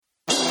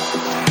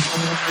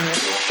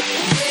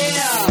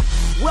Yeah!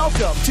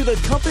 Welcome to the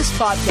Compass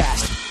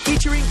Podcast,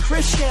 featuring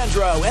Chris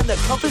Chandro and the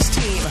Compass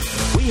team.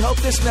 We hope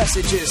this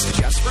message is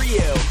just for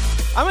you.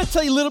 I'm going to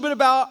tell you a little bit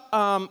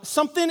about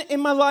something in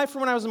my life from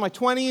when I was in my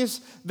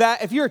 20s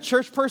that if you're a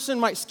church person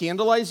might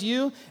scandalize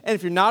you, and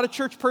if you're not a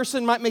church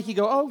person might make you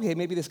go, oh, okay,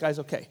 maybe this guy's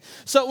okay.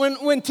 So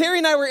when Terry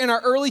and I were in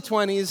our early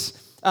 20s,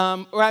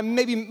 or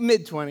maybe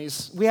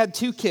mid-20s, we had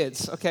 2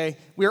 kids, okay?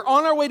 We were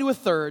on our way to a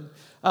third.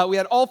 We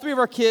had all 3 of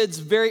our kids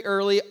very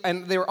early,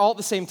 and they were all at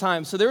the same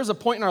time. So there was a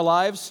point in our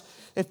lives,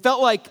 it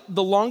felt like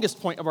the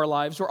longest point of our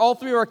lives, where all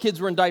 3 of our kids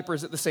were in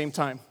diapers at the same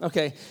time,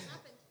 okay?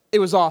 It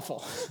was awful.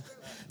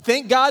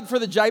 Thank God for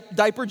the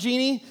diaper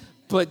genie,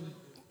 but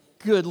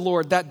good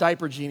Lord, that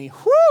diaper genie,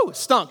 whoo,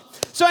 stunk.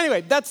 So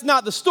anyway, that's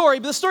not the story,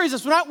 but the story is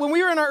this. When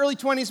we were in our early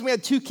 20s and we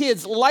had 2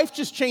 kids, life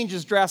just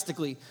changes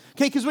drastically,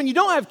 okay? Because when you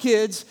don't have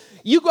kids,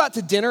 you go out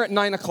to dinner at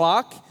 9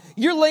 o'clock,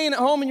 you're laying at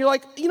home and you're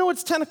like, you know,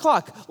 it's 10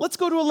 o'clock. Let's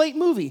go to a late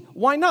movie.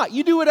 Why not?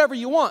 You do whatever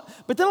you want.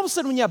 But then all of a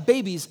sudden when you have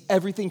babies,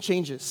 everything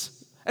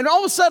changes. And all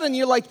of a sudden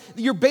you're like,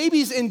 your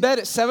baby's in bed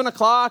at 7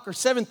 o'clock or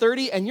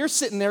 7:30 and you're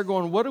sitting there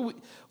going, what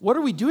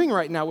are we doing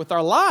right now with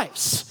our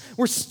lives?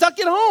 We're stuck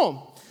at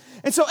home.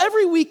 And so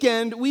every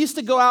weekend we used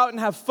to go out and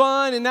have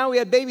fun, and now we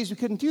had babies, we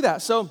couldn't do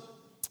that. So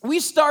we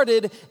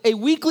started a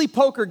weekly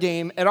poker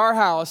game at our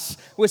house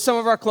with some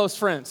of our close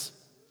friends.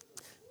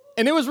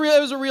 And it was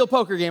a real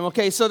poker game,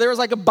 okay? So there was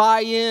like a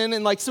buy-in,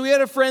 and so we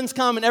had our friends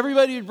come, and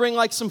everybody would bring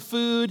like some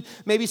food,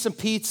 maybe some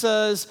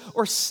pizzas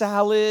or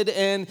salad,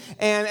 and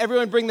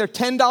everyone would bring their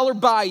 $10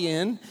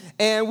 buy-in,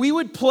 and we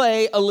would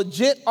play a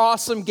legit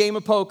awesome game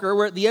of poker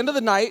where at the end of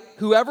the night,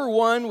 whoever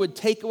won would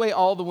take away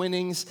all the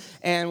winnings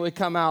and would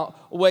come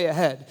out way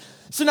ahead.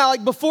 So now,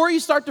 before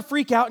you start to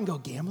freak out and go,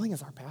 gambling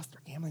is our pastor,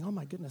 gambling, oh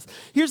my goodness.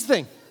 Here's the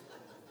thing.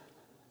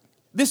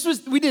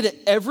 We did it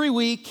every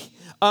week.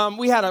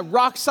 We had a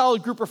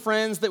rock-solid group of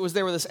friends that was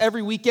there with us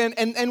every weekend,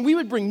 and we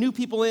would bring new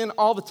people in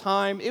all the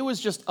time. It was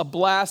just a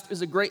blast. It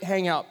was a great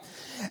hangout.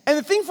 And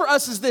the thing for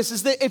us is this,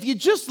 is that if you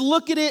just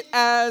look at it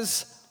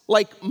as,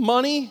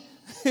 money,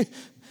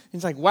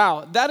 it's like, wow,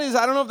 I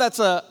don't know if that's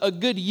a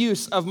good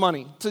use of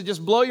money, to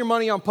just blow your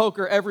money on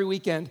poker every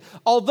weekend.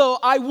 Although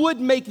I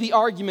would make the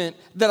argument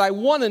that I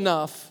won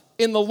enough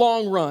in the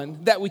long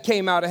run that we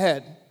came out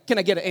ahead. Can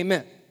I get an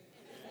amen?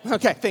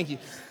 Okay, thank you.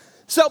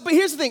 So, but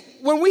here's the thing,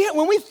 when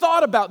we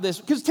thought about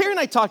this, because Terry and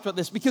I talked about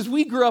this, because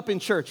we grew up in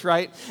church,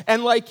 right?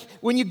 And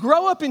when you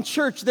grow up in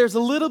church, there's a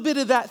little bit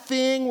of that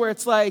thing where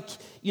it's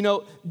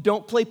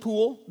don't play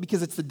pool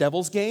because it's the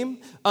devil's game.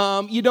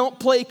 You don't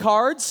play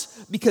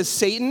cards because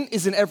Satan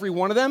is in every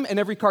one of them, and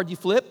every card you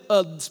flip,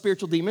 a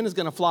spiritual demon is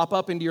gonna flop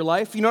up into your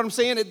life. You know what I'm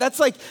saying? That's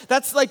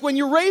like when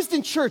you're raised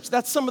in church,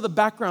 that's some of the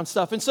background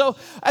stuff. And so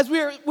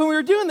when we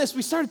were doing this,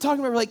 we started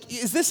talking about,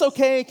 is this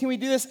okay? Can we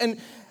do this?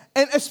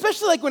 And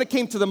especially when it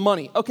came to the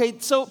money, okay?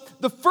 So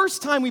the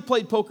first time we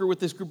played poker with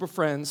this group of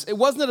friends, it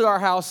wasn't at our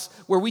house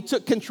where we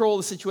took control of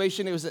the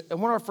situation. It was at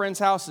one of our friends'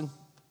 house, and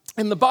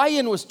the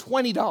buy-in was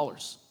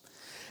 $20.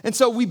 And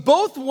so we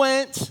both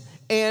went,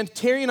 and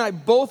Terry and I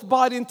both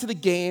bought into the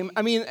game.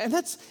 I mean, and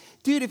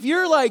dude, if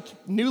you're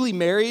newly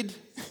married,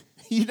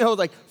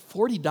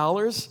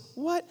 $40,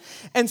 what?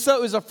 And so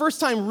it was our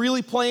first time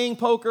really playing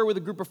poker with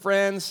a group of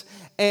friends,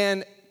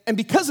 and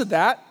because of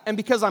that, and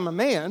because I'm a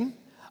man,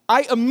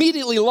 I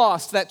immediately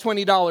lost that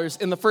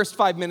 $20 in the first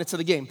 5 minutes of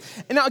the game.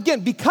 And now again,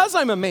 because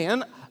I'm a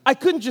man, I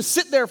couldn't just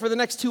sit there for the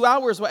next 2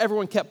 hours while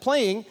everyone kept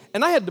playing,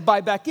 and I had to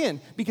buy back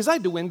in because I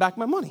had to win back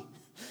my money.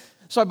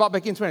 So I bought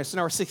back in $20, so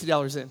now we're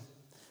 $60 in.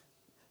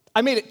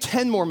 I made it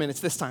 10 more minutes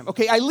this time.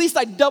 Okay, at least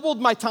I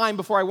doubled my time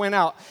before I went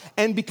out.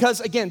 And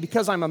because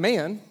I'm a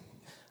man,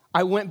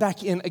 I went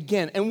back in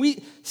again. And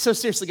so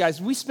seriously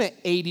guys, we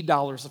spent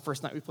 $80 the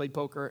first night we played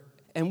poker.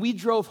 And we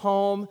drove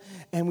home,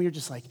 and we were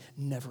just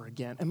never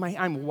again. And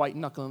I'm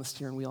white-knuckling the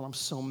steering wheel, and I'm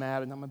so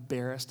mad, and I'm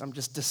embarrassed. I'm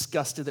just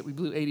disgusted that we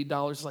blew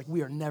 $80.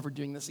 We are never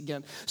doing this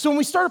again. So when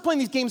we started playing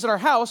these games at our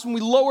house, when we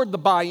lowered the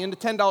buy-in to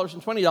 $10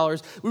 and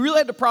 $20, we really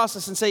had to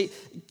process and say,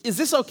 is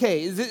this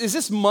okay? Is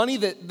this money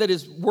that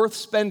is worth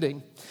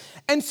spending?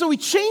 And so we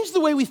changed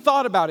the way we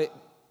thought about it.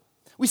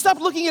 We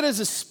stopped looking at it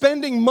as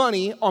spending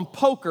money on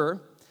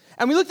poker,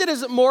 and we looked at it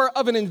as more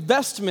of an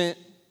investment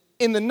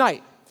in the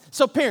night.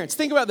 So parents,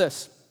 think about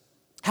this.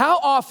 How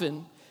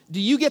often do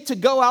you get to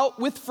go out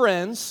with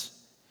friends,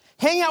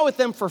 hang out with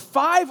them for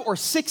 5 or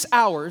 6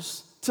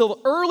 hours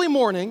till early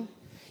morning?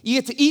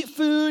 You get to eat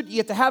food, you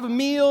get to have a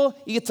meal,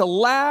 you get to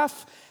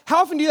laugh.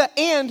 How often do you do that?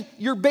 And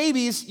your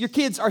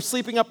kids are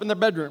sleeping up in their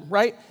bedroom,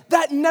 right?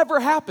 That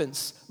never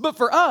happens. But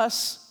for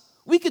us,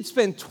 we could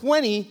spend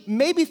 $20,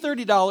 maybe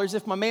 $30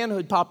 if my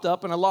manhood popped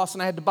up and I lost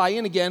and I had to buy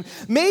in again.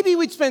 Maybe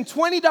we'd spend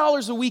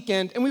 $20 a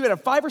weekend and we would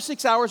have 5 or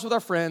 6 hours with our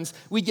friends.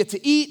 We'd get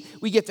to eat,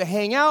 we get to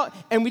hang out,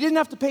 and we didn't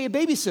have to pay a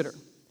babysitter.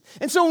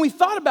 And so when we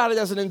thought about it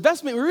as an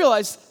investment, we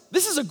realized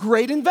this is a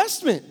great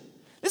investment.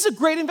 This is a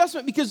great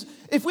investment because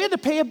if we had to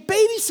pay a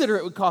babysitter,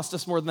 it would cost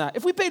us more than that.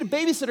 If we paid a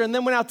babysitter and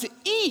then went out to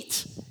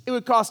eat, it It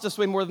would cost us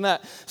way more than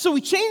that. So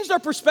we changed our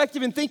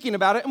perspective in thinking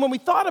about it, and when we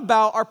thought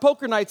about our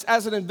poker nights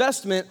as an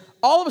investment,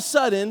 all of a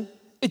sudden,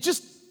 it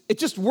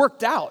just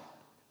worked out.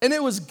 And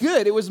it was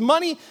good. It was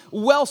money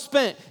well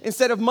spent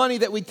instead of money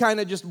that we'd kind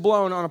of just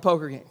blown on a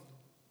poker game.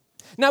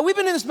 Now, we've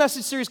been in this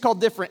message series called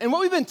Different, and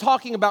what we've been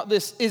talking about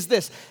is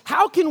this.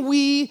 How can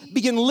we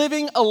begin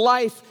living a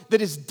life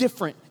that is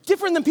different?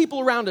 Different than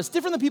people around us,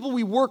 different than people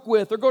we work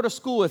with or go to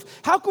school with.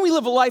 How can we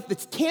live a life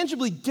that's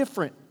tangibly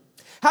different?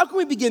 How can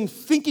we begin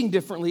thinking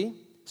differently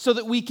so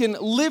that we can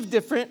live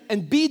different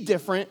and be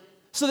different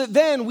so that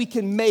then we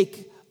can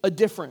make a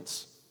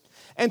difference?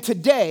 And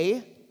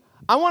today,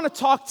 I want to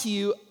talk to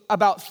you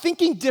about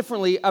thinking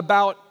differently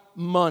about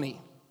money.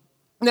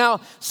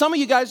 Now, some of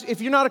you guys, if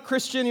you're not a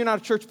Christian, you're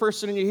not a church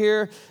person, and you're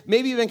here,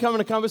 maybe you've been coming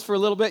to Compass for a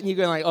little bit, and you're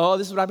going like, oh,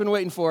 this is what I've been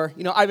waiting for.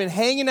 You know, I've been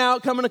hanging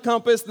out, coming to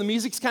Compass, the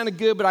music's kind of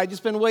good, but I've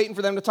just been waiting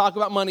for them to talk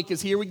about money,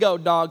 because here we go,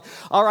 dog.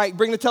 All right,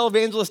 bring the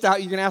televangelist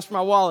out, you're going to ask for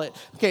my wallet.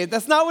 Okay,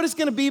 that's not what it's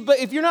going to be, but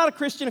if you're not a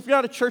Christian, if you're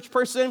not a church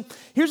person,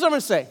 here's what I'm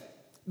going to say.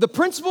 The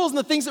principles and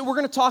the things that we're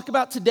going to talk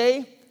about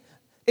today,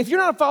 if you're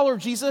not a follower of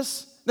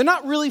Jesus, they're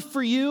not really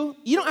for you.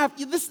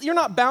 You're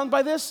not bound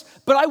by this,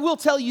 but I will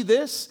tell you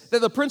this,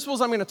 that the principles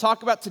I'm going to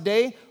talk about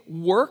today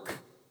work,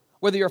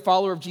 whether you're a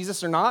follower of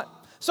Jesus or not.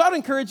 So I'd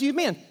encourage you,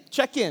 man,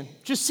 check in.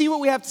 Just see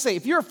what we have to say.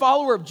 If you're a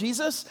follower of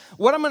Jesus,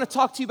 what I'm going to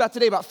talk to you about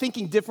today about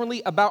thinking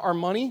differently about our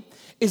money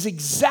is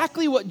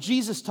exactly what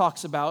Jesus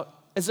talks about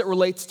as it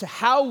relates to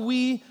how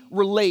we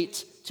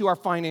relate to our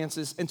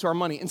finances and to our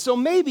money. And so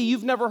maybe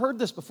you've never heard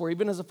this before,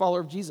 even as a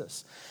follower of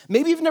Jesus.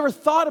 Maybe you've never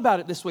thought about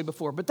it this way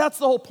before, but that's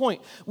the whole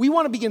point. We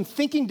want to begin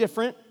thinking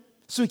different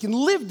so we can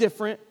live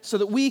different so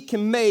that we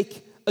can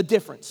make a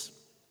difference.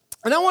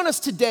 And I want us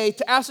today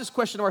to ask this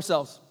question of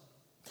ourselves.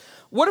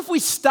 What if we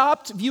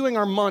stopped viewing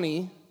our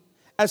money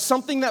as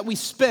something that we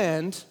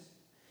spend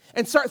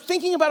and start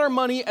thinking about our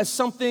money as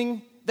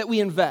something that we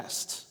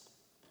invest?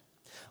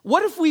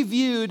 What if we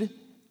viewed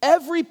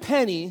every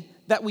penny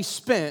that we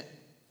spent,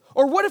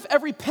 or what if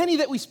every penny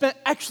that we spent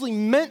actually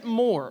meant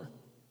more,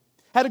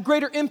 had a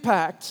greater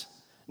impact,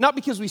 not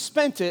because we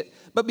spent it,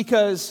 but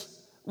because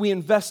we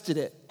invested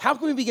it? How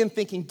can we begin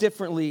thinking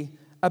differently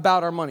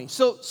about our money?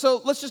 So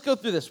let's just go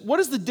through this.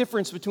 What is the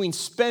difference between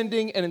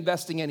spending and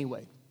investing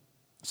anyway?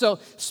 So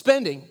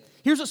spending,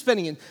 here's what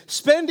spending is.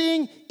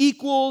 Spending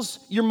equals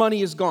your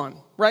money is gone,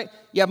 right?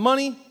 You have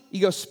money,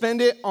 you go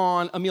spend it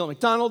on a meal at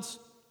McDonald's,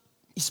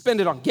 you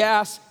spend it on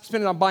gas, you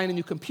spend it on buying a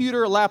new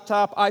computer, a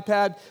laptop,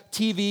 iPad,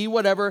 TV,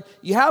 whatever.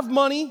 You have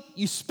money,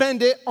 you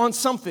spend it on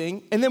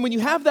something, and then when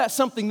you have that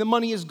something, the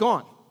money is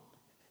gone.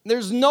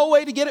 There's no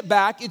way to get it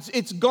back,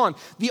 it's gone.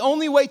 The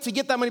only way to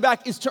get that money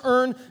back is to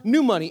earn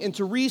new money and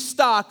to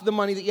restock the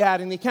money that you had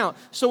in the account.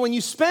 So when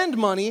you spend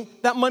money,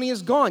 that money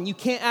is gone. You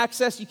can't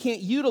access, you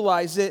can't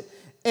utilize it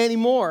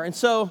anymore. And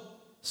so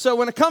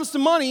when it comes to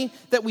money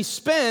that we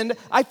spend,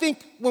 I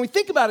think when we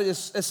think about it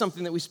as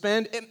something that we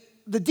spend,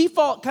 the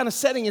default kind of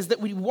setting is that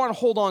we want to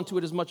hold on to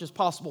it as much as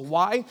possible.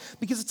 Why?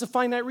 Because it's a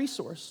finite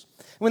resource.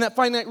 When that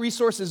finite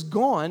resource is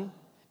gone,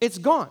 it's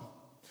gone.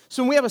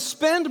 So when we have a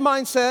spend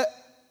mindset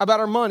about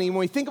our money, when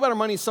we think about our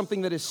money as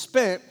something that is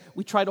spent,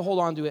 we try to hold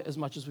on to it as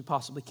much as we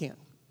possibly can.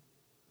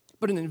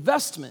 But an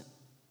investment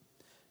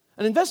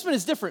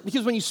is different,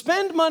 because when you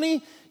spend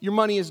money, your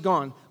money is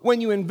gone.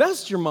 When you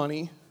invest your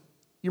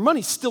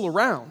money's still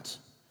around.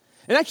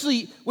 And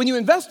actually, when you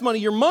invest money,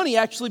 your money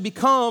actually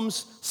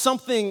becomes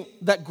something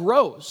that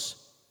grows.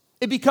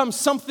 It becomes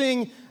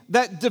something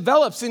that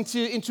develops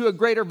into a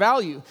greater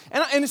value.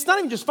 And it's not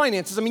even just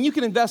finances. I mean, you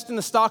can invest in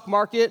the stock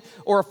market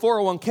or a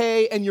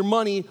 401k, and your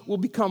money will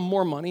become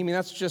more money. I mean,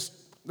 that's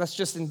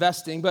just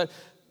investing. But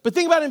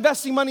think about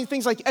investing money in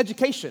things like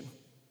education.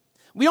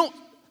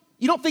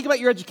 You don't think about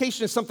your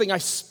education as something I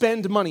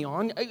spend money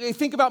on. I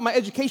think about my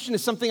education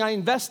as something I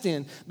invest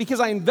in,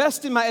 because I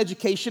invest in my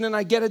education and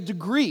I get a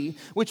degree,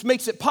 which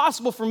makes it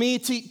possible for me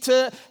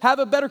to have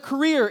a better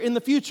career in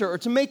the future or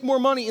to make more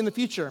money in the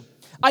future.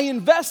 I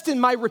invest in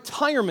my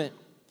retirement.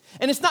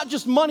 And it's not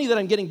just money that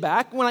I'm getting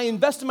back. When I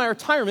invest in my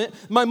retirement,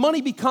 my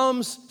money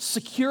becomes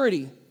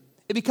security.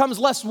 It becomes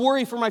less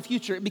worry for my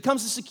future. It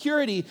becomes a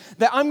security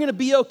that I'm going to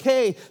be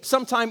okay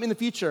sometime in the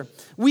future.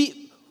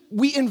 We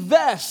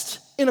invest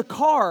in a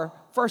car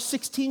for our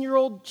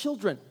 16-year-old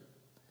children.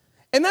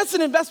 And that's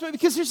an investment,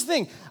 because here's the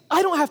thing.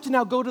 I don't have to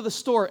now go to the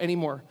store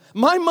anymore.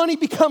 My money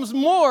becomes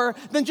more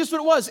than just what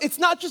it was. It's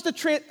not just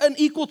an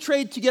equal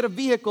trade to get a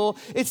vehicle.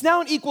 It's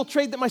now an equal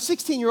trade that my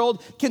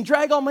 16-year-old can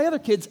drag all my other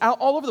kids out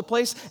all over the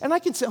place, and I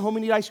can sit home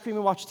and eat ice cream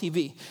and watch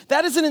TV.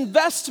 That is an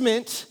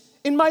investment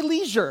in my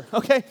leisure,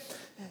 okay?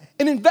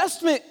 An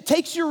investment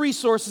takes your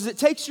resources, it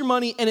takes your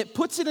money, and it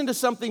puts it into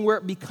something where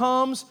it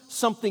becomes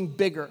something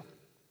bigger.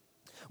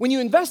 When you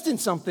invest in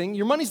something,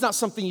 your money's not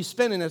something you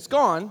spend and it's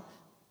gone,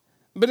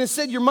 but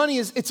instead your money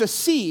it's a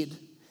seed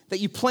that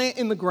you plant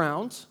in the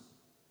ground,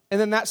 and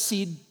then that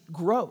seed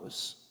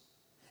grows.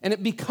 And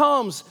it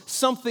becomes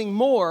something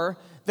more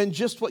than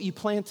just what you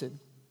planted.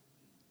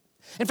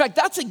 In fact,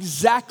 that's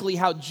exactly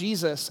how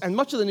Jesus and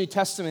much of the New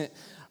Testament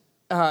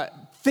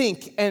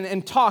think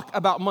and talk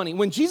about money.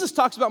 When Jesus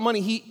talks about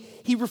money,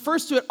 he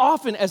refers to it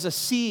often as a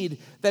seed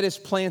that is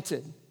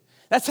planted.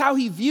 That's how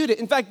he viewed it.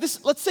 In fact,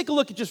 let's take a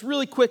look at just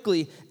really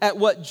quickly at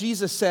what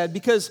Jesus said,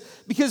 because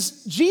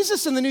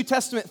Jesus in the New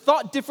Testament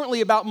thought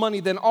differently about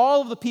money than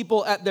all of the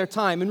people at their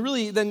time, and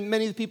really than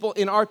many of the people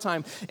in our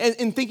time, and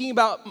in thinking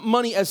about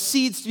money as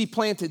seeds to be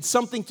planted,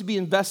 something to be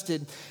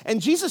invested.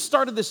 And Jesus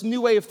started this new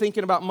way of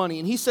thinking about money,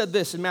 and he said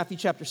this in Matthew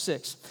chapter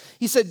 6.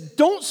 He said,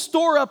 "Don't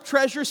store up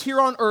treasures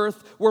here on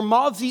earth where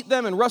moths eat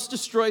them and rust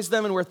destroys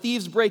them and where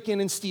thieves break in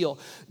and steal."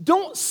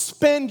 Don't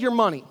spend your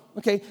money.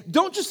 Okay,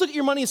 don't just look at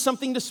your money as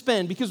something to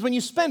spend, because when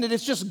you spend it,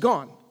 it's just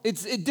gone.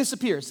 It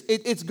disappears.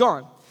 It's gone.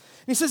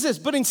 And he says this,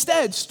 "But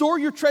instead, store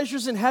your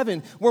treasures in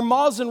heaven where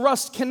moths and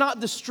rust cannot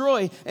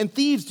destroy and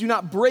thieves do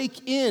not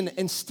break in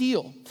and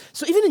steal."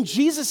 So even in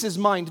Jesus'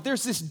 mind,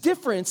 there's this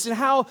difference in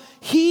how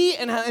he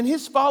and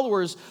his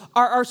followers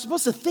are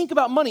supposed to think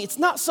about money. It's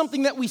not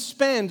something that we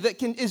spend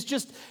that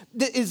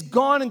is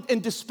gone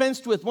and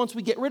dispensed with once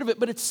we get rid of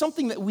it, but it's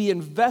something that we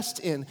invest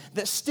in,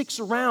 that sticks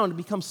around and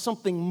becomes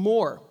something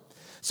more.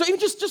 So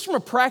even just from a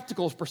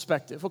practical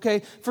perspective,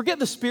 okay, forget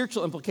the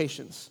spiritual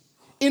implications.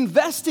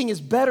 Investing is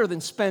better than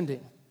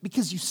spending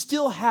because you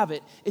still have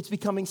it. It's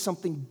becoming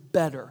something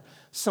better,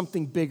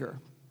 something bigger.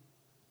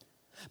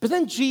 But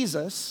then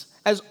Jesus,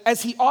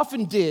 as he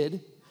often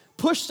did,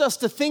 pushed us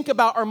to think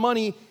about our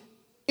money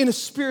in a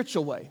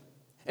spiritual way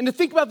and to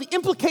think about the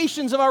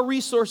implications of our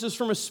resources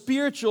from a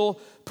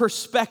spiritual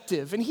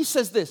perspective. And he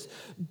says this,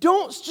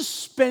 don't just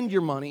spend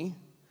your money,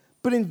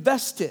 but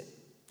invest it.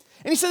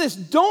 And he said this,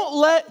 don't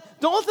let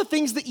the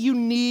things that you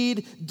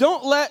need,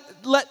 don't let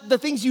the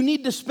things you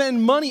need to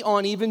spend money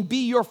on even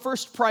be your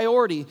first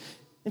priority.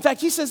 In fact,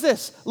 he says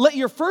this, let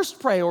your first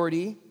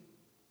priority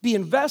be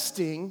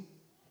investing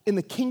in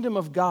the kingdom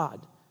of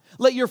God.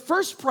 Let your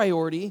first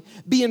priority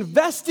be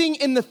investing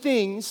in the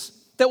things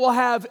that will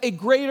have a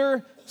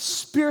greater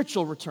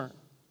spiritual return.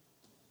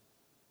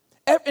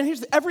 And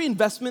here's every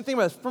investment, think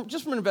about this,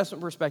 just from an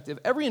investment perspective,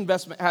 every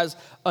investment has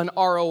an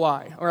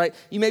ROI, all right?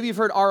 Maybe you've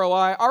heard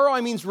ROI.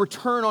 ROI means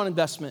return on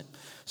investment.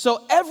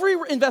 So every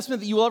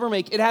investment that you will ever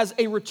make, it has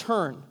a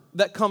return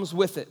that comes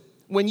with it.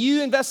 When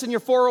you invest in your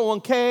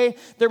 401k,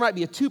 there might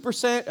be a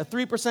 2%, a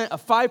 3%, a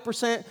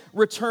 5%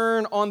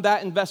 return on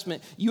that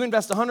investment. You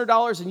invest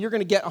 $100 and you're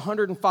going to get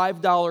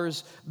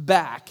 $105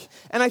 back.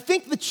 And I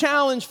think the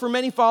challenge for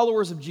many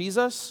followers of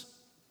Jesus,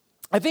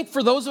 I think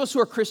for those of us who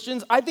are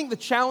Christians, I think the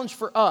challenge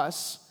for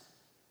us,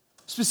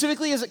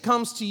 specifically as it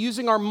comes to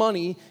using our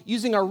money,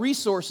 using our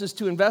resources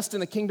to invest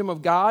in the kingdom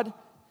of God,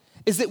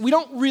 is that we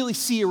don't really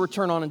see a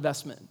return on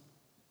investment.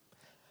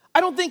 I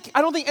don't think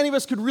any of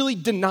us could really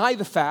deny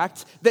the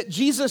fact that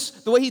Jesus,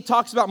 the way he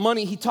talks about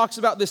money, he talks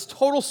about this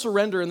total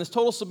surrender and this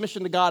total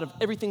submission to God of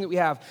everything that we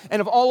have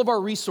and of all of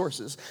our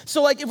resources.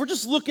 So like if we're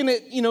just looking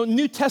at,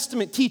 New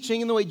Testament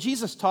teaching and the way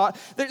Jesus taught,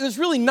 there's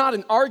really not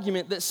an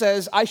argument that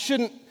says I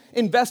shouldn't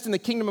invest in the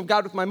kingdom of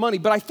God with my money.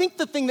 But I think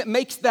the thing that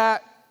makes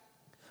that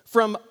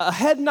from a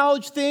head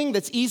knowledge thing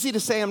that's easy to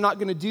say I'm not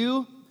going to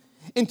do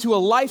into a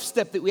life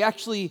step that we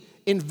actually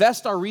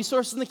invest our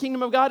resources in the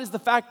kingdom of God is the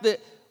fact that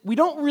we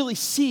don't really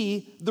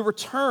see the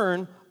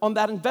return on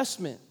that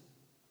investment.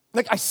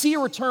 Like I see a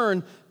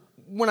return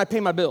when I pay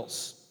my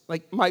bills.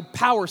 Like my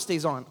power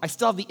stays on. I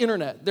still have the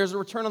internet. There's a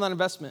return on that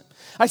investment.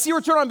 I see a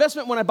return on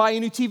investment when I buy a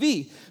new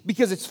TV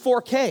because it's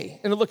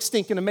 4K and it looks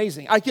stinking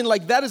amazing.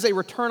 That is a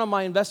return on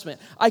my investment.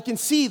 I can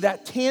see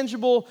that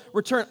tangible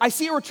return. I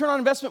see a return on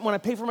investment when I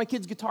pay for my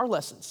kids' guitar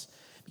lessons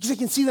because I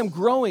can see them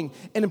growing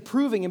and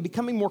improving and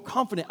becoming more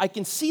confident. I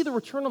can see the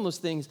return on those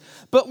things.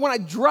 But when I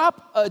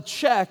drop a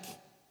check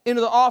into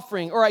the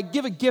offering or I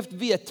give a gift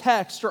via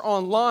text or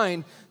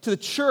online to the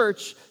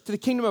church, to the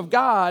kingdom of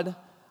God,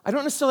 I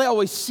don't necessarily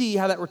always see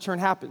how that return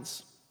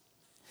happens.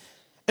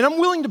 And I'm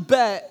willing to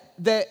bet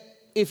that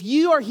if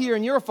you are here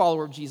and you're a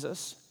follower of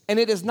Jesus, and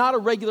it is not a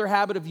regular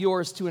habit of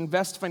yours to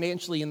invest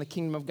financially in the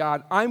kingdom of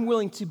God, I'm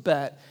willing to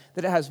bet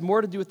that it has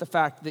more to do with the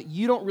fact that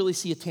you don't really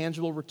see a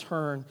tangible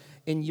return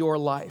in your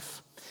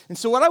life. And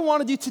so what I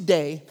want to do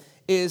today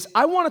is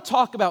I want to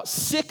talk about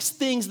 6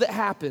 things that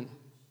happen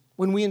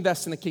when we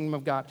invest in the kingdom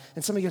of God.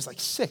 And some of you guys are like,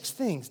 6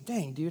 things?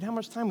 Dang, dude, how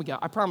much time we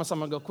got? I promise I'm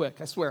going to go quick,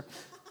 I swear.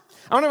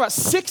 I want to know about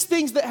 6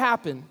 things that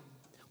happen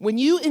when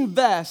you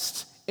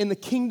invest in the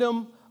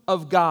kingdom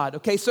of God,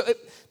 okay? So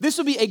this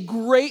would be a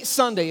great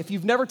Sunday. If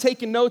you've never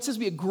taken notes, this would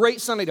be a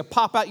great Sunday to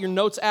pop out your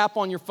notes app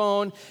on your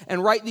phone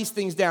and write these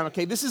things down,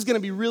 okay? This is going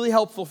to be really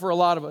helpful for a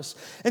lot of us.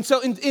 And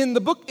so in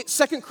the book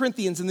 2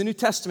 Corinthians in the New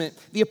Testament,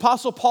 the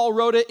Apostle Paul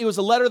wrote it. It was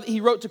a letter that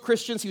he wrote to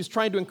Christians. He was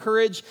trying to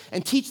encourage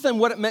and teach them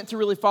what it meant to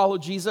really follow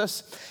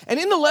Jesus. And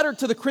in the letter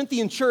to the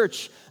Corinthian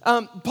church,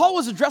 Paul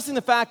was addressing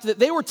the fact that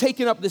they were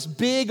taking up this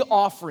big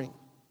offering.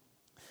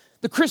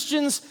 The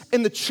Christians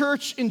in the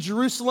church in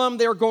Jerusalem,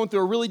 they were going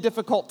through a really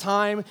difficult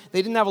time.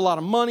 They didn't have a lot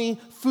of money.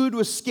 Food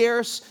was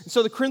scarce. And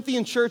so the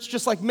Corinthian church,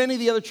 just like many of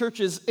the other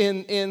churches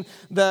in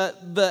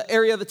the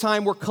area of the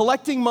time, were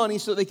collecting money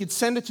so that they could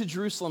send it to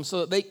Jerusalem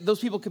so that those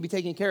people could be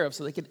taken care of,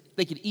 so they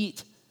could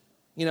eat,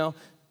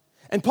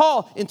 And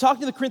Paul, in talking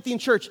to the Corinthian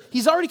church,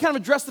 he's already kind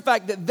of addressed the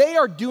fact that they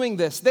are doing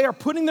this. They are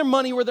putting their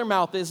money where their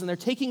mouth is, and they're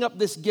taking up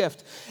this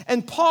gift.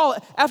 And Paul,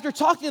 after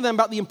talking to them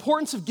about the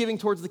importance of giving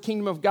towards the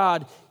kingdom of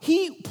God,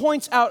 he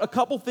points out a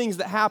couple things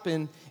that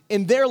happen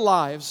in their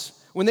lives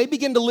when they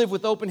begin to live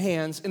with open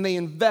hands and they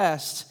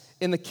invest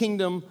in the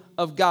kingdom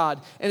of God.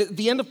 And at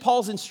the end of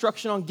Paul's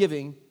instruction on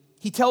giving,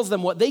 he tells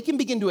them what they can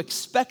begin to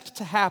expect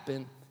to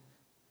happen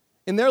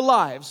in their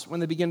lives when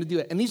they begin to do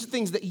it. And these are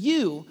things that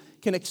you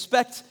can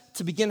expect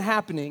to begin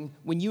happening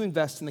when you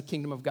invest in the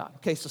kingdom of God.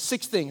 Okay, so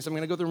 6 things. I'm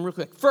going to go through them real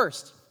quick.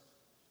 First,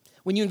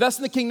 when you invest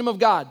in the kingdom of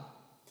God,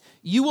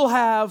 you will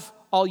have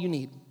all you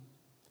need.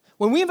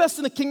 When we invest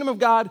in the kingdom of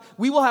God,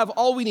 we will have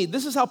all we need.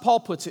 This is how Paul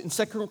puts it in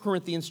 2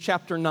 Corinthians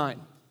chapter 9.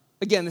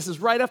 Again, this is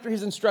right after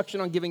his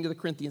instruction on giving to the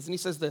Corinthians. And he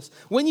says this,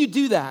 when you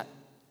do that,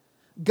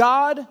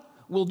 God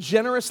will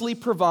generously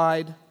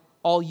provide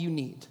all you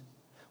need.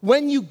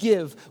 When you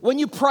give, when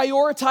you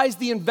prioritize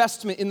the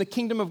investment in the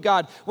kingdom of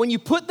God, when you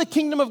put the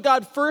kingdom of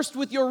God first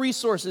with your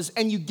resources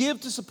and you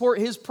give to support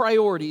his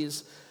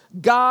priorities,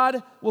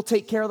 God will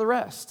take care of the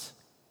rest.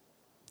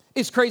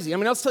 It's crazy. I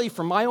mean, I'll tell you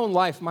from my own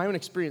life, my own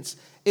experience,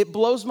 it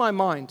blows my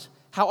mind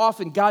how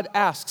often God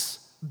asks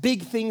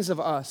big things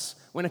of us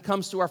when it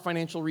comes to our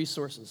financial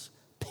resources.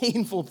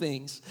 Painful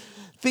things.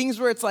 Things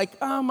where it's like,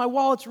 oh, my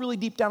wallet's really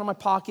deep down in my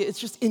pocket. It's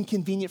just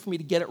inconvenient for me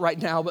to get it right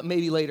now, but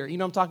maybe later. You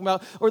know what I'm talking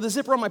about? Or the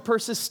zipper on my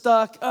purse is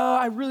stuck. Oh,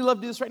 I really love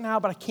to do this right now,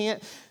 but I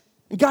can't.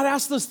 And God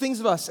asks those things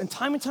of us. And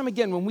time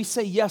again, when we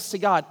say yes to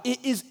God, it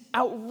is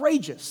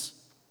outrageous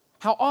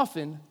how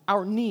often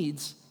our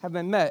needs have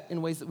been met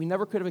in ways that we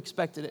never could have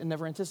expected and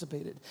never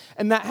anticipated.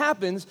 And that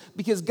happens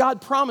because God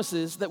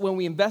promises that when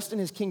we invest in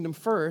his kingdom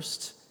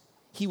first,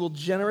 he will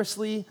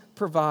generously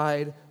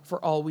provide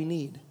for all we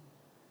need.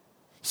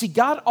 See,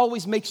 God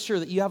always makes sure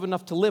that you have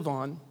enough to live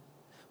on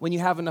when you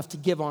have enough to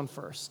give on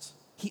first.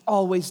 He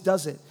always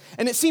does it.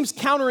 And it seems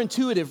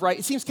counterintuitive, right?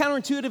 It seems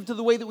counterintuitive to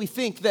the way that we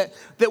think that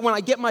when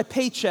I get my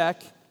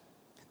paycheck,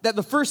 that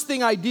the first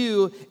thing I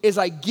do is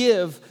I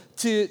give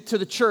to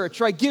the church,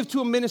 or I give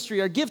to a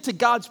ministry, or I give to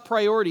God's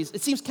priorities.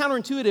 It seems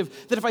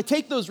counterintuitive that if I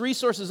take those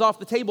resources off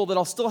the table, that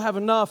I'll still have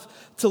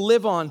enough to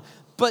live on.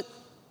 But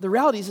the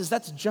reality is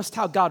that's just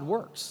how God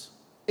works.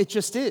 It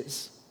just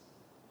is.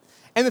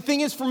 And the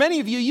thing is, for many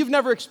of you, you've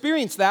never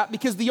experienced that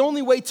because the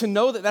only way to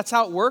know that that's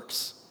how it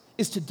works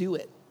is to do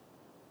it.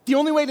 The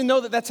only way to know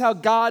that that's how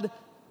God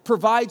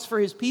provides for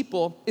his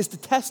people is to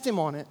test him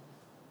on it.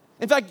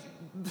 In fact,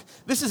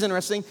 this is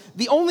interesting.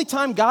 The only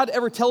time God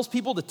ever tells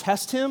people to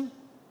test him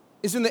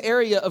is in the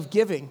area of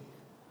giving,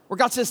 where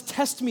God says,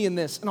 test me in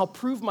this and I'll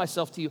prove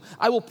myself to you.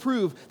 I will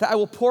prove that I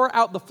will pour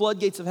out the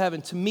floodgates of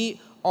heaven to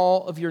meet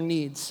all of your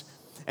needs.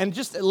 And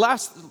just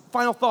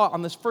final thought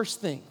on this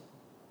first thing.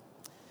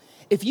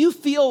 If you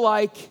feel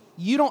like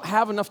you don't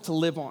have enough to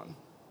live on,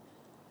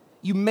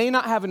 you may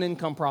not have an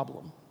income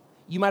problem.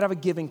 You might have a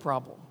giving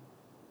problem.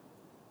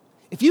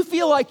 If you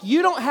feel like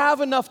you don't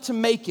have enough to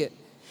make it,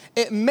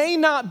 it may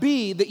not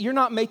be that you're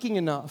not making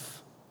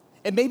enough.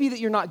 It may be that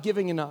you're not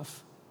giving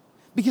enough.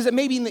 Because it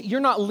may be that you're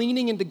not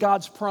leaning into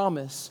God's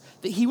promise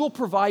that he will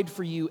provide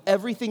for you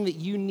everything that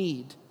you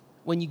need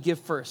when you give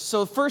first.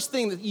 So the first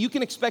thing that you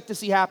can expect to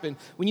see happen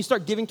when you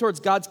start giving towards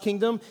God's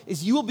kingdom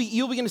is you'll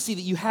begin to see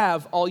that you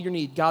have all your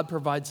need. God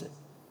provides it.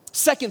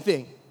 Second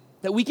thing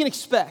that we can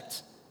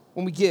expect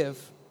when we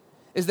give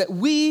is that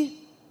we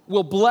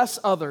will bless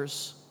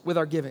others with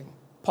our giving.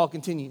 Paul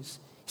continues.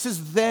 He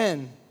says,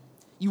 then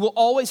you will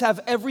always have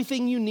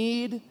everything you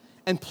need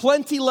and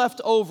plenty left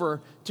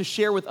over to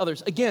share with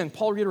others. Again,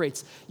 Paul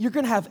reiterates, you're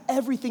going to have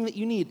everything that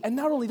you need. And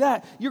not only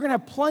that, you're going to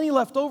have plenty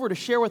left over to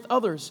share with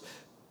others.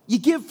 You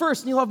give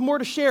first and you'll have more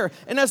to share.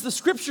 And as the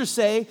scriptures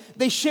say,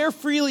 they share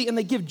freely and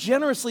they give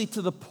generously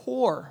to the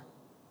poor.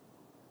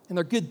 And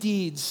their good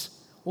deeds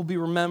will be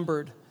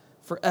remembered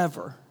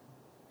forever.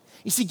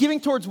 You see, giving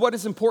towards what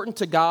is important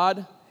to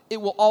God,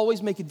 it will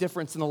always make a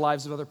difference in the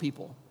lives of other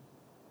people.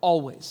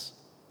 Always.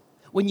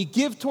 When you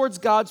give towards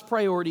God's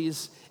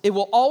priorities, it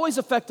will always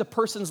affect a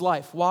person's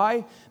life.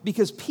 Why?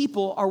 Because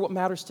people are what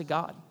matters to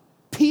God.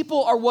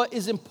 People are what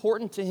is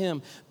important to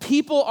him.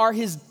 People are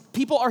his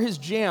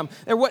jam.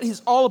 They're what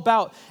he's all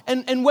about.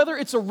 And whether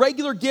it's a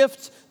regular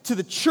gift to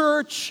the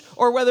church,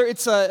 or whether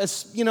it's a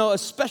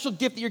special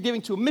gift that you're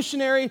giving to a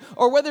missionary,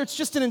 or whether it's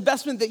just an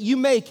investment that you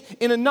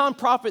make in a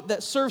nonprofit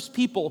that serves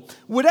people,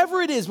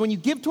 whatever it is, when you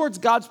give towards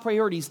God's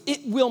priorities,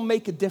 it will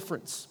make a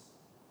difference.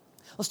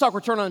 Let's talk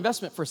return on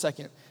investment for a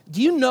second.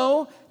 Do you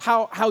know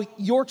how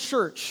your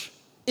church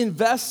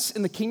invests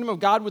in the kingdom of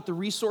God with the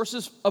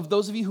resources of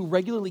those of you who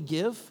regularly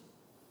give?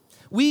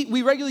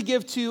 We regularly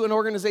give to an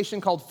organization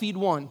called Feed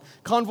One.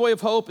 Convoy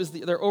of Hope is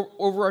their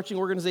overarching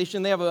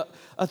organization. They have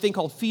a thing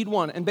called Feed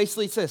One. And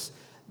basically it's this.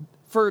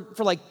 For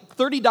like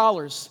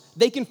 $30,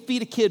 they can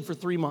feed a kid for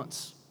 3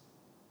 months.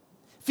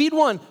 Feed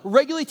One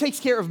regularly takes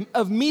care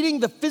of meeting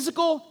the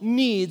physical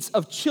needs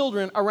of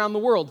children around the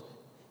world.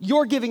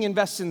 Your giving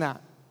invests in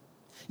that.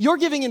 Your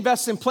giving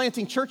invests in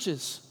planting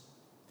churches.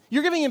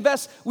 Your giving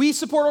invests, we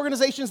support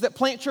organizations that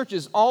plant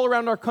churches all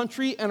around our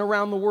country and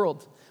around the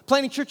world.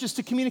 Planting churches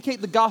to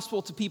communicate the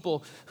gospel to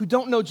people who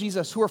don't know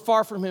Jesus, who are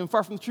far from him,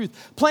 far from the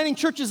truth. Planting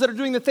churches that are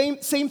doing the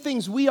same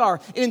things we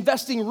are, in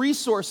investing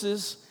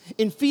resources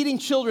in feeding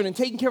children and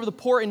taking care of the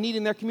poor and needy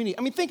in their community.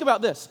 I mean, think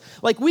about this.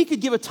 Like, we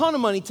could give a ton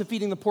of money to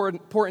feeding the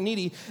poor and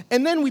needy,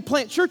 and then we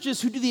plant churches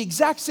who do the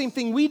exact same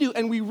thing we do,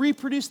 and we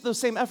reproduce those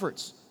same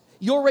efforts.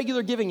 Your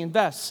regular giving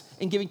invests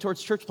in giving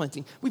towards church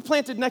planting. We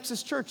planted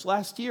Nexus Church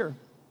last year.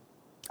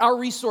 Our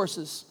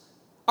resources,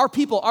 our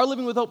people, our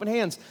living with open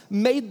hands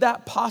made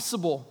that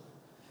possible.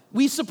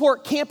 We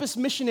support campus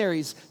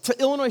missionaries to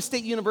Illinois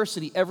State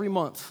University every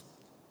month.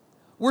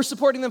 We're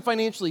supporting them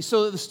financially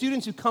so that the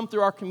students who come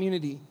through our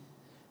community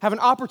have an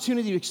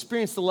opportunity to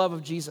experience the love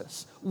of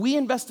Jesus. We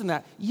invest in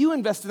that. You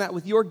invest in that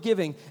with your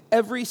giving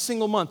every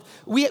single month.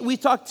 We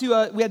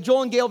had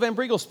Joel and Gail Van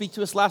Briegel speak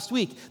to us last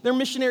week. They're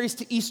missionaries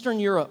to Eastern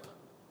Europe.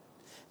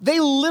 They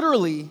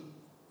literally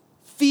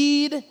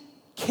feed,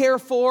 care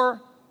for,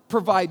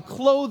 provide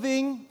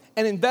clothing,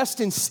 and invest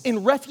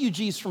in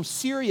refugees from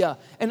Syria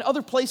and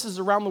other places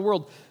around the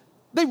world.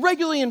 They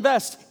regularly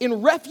invest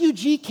in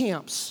refugee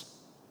camps,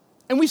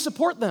 and we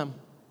support them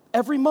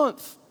every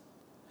month.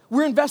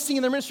 We're investing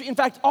in their ministry. In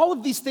fact, all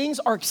of these things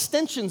are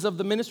extensions of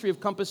the ministry of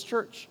Compass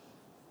Church.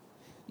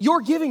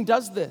 Your giving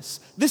does this.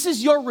 This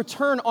is your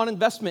return on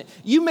investment.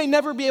 You may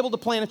never be able to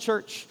plant a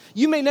church.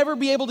 You may never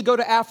be able to go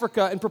to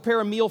Africa and prepare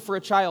a meal for a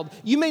child.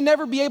 You may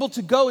never be able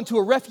to go into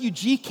a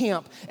refugee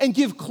camp and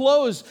give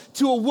clothes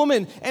to a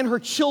woman and her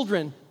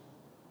children.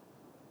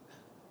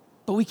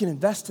 But we can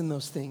invest in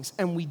those things,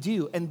 and we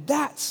do. And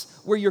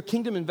that's where your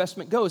kingdom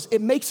investment goes.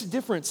 It makes a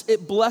difference.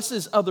 It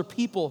blesses other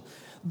people.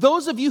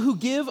 Those of you who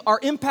give are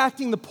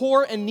impacting the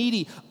poor and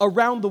needy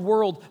around the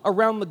world,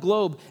 around the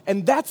globe.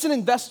 And that's an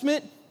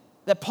investment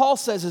that Paul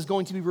says is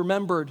going to be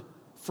remembered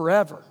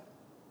forever.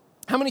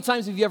 How many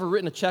times have you ever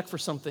written a check for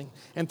something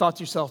and thought to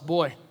yourself,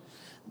 boy,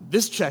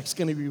 this check's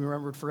going to be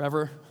remembered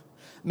forever?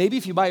 Maybe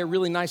if you buy a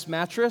really nice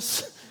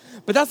mattress,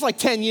 but that's like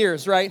 10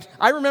 years, right?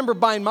 I remember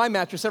buying my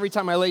mattress every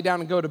time I lay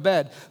down and go to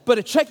bed. But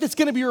a check that's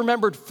going to be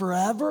remembered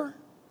forever?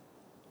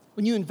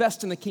 When you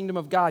invest in the kingdom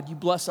of God, you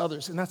bless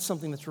others, and that's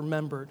something that's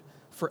remembered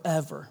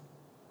forever.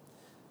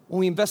 When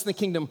we invest in the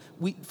kingdom,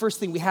 first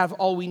thing, we have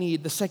all we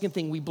need. The second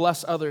thing, we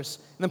bless others.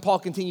 And then Paul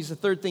continues, the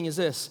third thing is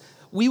this: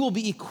 we will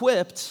be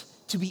equipped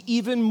to be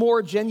even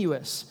more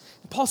generous.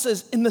 And Paul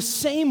says, in the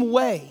same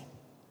way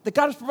that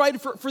God has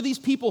provided for these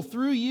people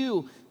through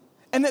you,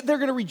 and that they're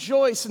going to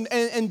rejoice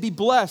and be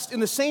blessed,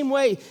 in the same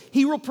way,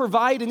 he will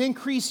provide and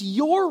increase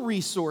your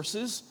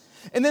resources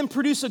and then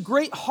produce a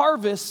great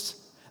harvest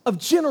of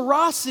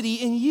generosity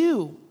in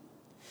you.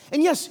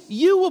 And yes,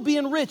 you will be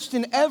enriched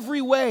in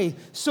every way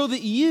so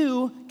that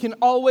you can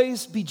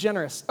always be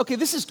generous. Okay,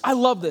 I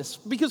love this.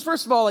 Because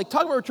first of all,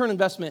 talk about return on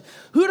investment.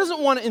 Who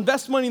doesn't want to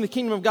invest money in the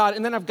kingdom of God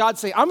and then have God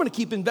say, I'm going to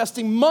keep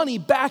investing money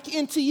back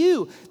into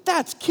you?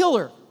 That's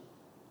killer.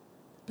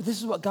 But this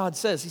is what God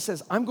says. He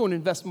says, I'm going to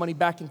invest money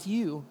back into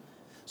you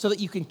so that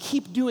you can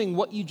keep doing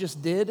what you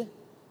just did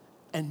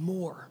and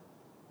more.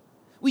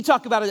 We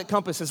talk about it at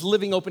Compass as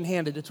living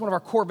open-handed. It's one of our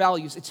core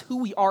values. It's who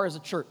we are as a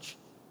church.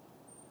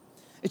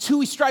 It's who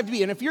we strive to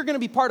be. And if you're going to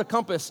be part of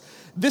Compass,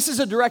 this is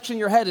a direction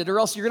you're headed, or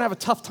else you're going to have a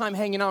tough time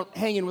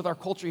hanging with our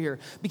culture here,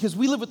 because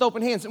we live with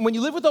open hands. And when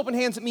you live with open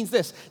hands, it means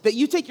this, that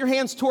you take your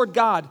hands toward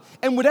God,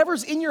 and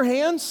whatever's in your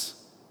hands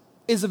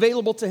is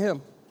available to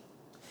him.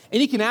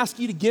 And he can ask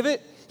you to give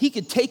it. He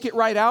could take it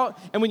right out.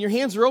 And when your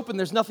hands are open,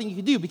 there's nothing you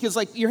can do, because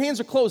your hands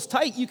are closed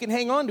tight, you can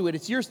hang on to it.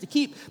 It's yours to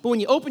keep. But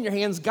when you open your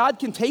hands, God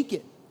can take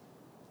it.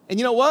 And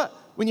you know what?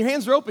 When your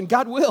hands are open,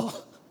 God will.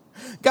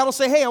 God will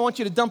say, hey, I want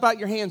you to dump out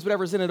your hands,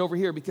 whatever's in it over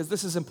here, because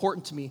this is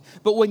important to me.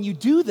 But when you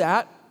do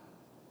that,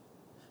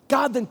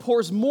 God then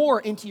pours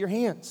more into your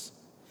hands.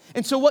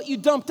 And so what you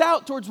dumped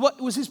out towards what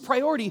was his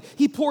priority,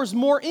 he pours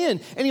more in,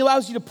 and he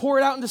allows you to pour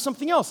it out into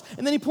something else.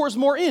 And then he pours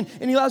more in,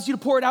 and he allows you to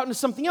pour it out into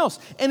something else.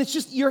 And it's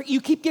just,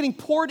 you keep getting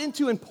poured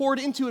into and poured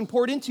into and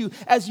poured into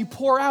as you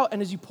pour out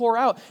and as you pour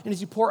out and as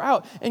you pour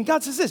out. And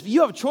God says this,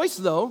 you have a choice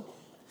though.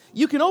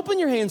 You can open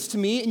your hands to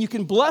me and you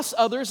can bless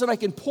others, and I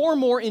can pour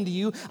more into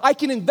you. I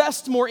can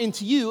invest more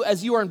into you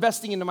as you are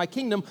investing into my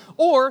kingdom.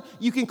 Or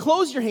you can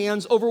close your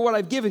hands over what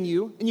I've given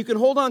you, and you can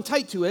hold on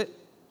tight to it,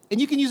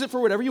 and you can use it for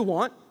whatever you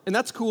want, and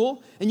that's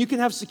cool. And you can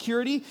have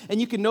security,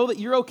 and you can know that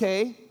you're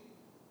okay.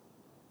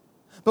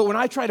 But when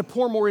I try to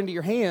pour more into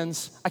your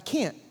hands, I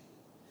can't.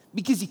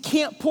 Because you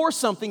can't pour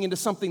something into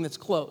something that's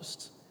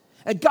closed.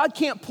 And God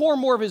can't pour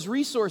more of his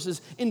resources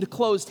into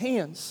closed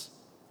hands.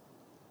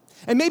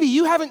 And maybe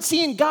you haven't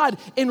seen God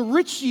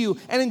enrich you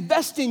and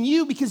invest in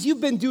you because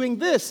you've been doing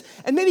this.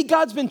 And maybe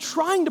God's been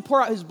trying to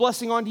pour out his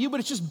blessing onto you,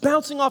 but it's just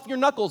bouncing off your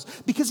knuckles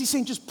because he's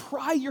saying, just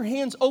pry your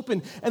hands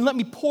open and let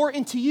me pour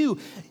into you.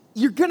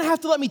 You're going to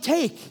have to let me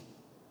take,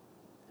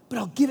 but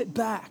I'll give it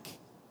back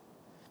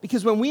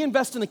Because when we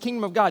invest in the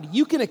kingdom of God,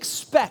 you can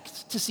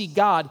expect to see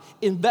God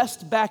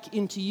invest back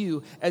into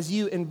you as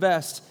you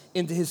invest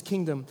into his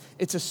kingdom.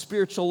 It's a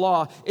spiritual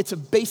law. It's a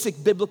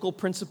basic biblical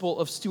principle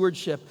of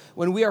stewardship.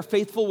 When we are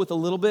faithful with a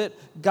little bit,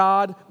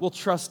 God will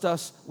trust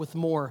us with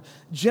more.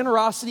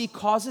 Generosity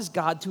causes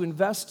God to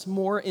invest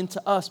more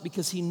into us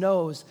because he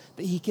knows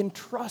that he can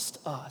trust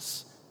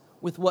us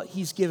with what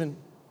he's given.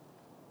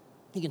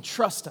 He can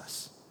trust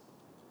us.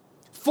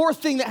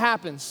 Fourth thing that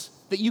happens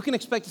that you can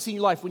expect to see in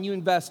your life when you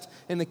invest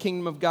in the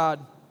kingdom of God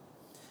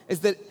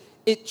is that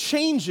it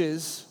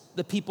changes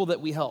the people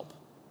that we help.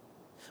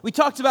 We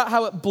talked about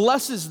how it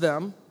blesses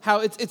them,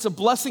 how it's a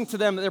blessing to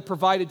them that they're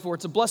provided for.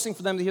 It's a blessing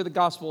for them to hear the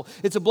gospel.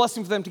 It's a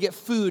blessing for them to get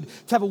food,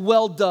 to have a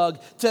well dug,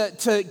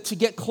 to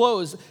get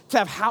clothes, to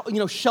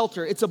have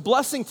shelter. It's a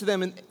blessing to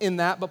them in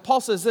that. But Paul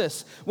says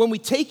this: when we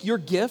take your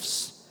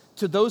gifts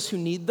to those who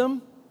need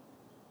them,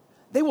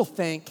 they will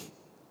thank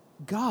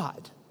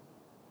God.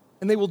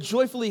 And they will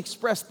joyfully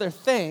express their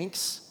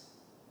thanks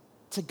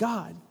to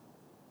God.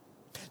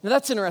 Now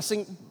that's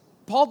interesting.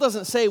 Paul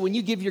doesn't say when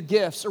you give your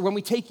gifts or when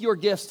we take your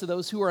gifts to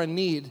those who are in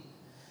need,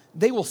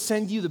 they will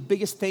send you the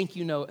biggest thank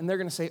you note and they're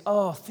going to say,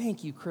 "Oh,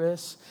 thank you,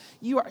 Chris.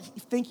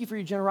 Thank you for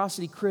your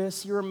generosity,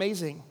 Chris. You're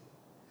amazing."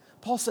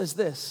 Paul says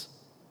this: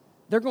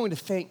 they're going to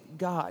thank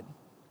God.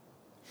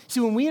 See,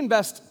 when we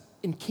invest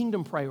in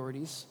kingdom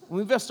priorities, when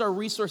we invest our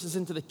resources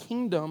into the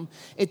kingdom,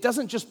 it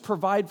doesn't just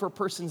provide for a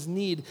person's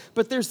need,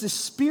 but there's this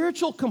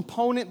spiritual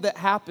component that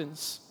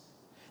happens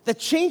that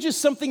changes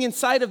something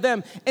inside of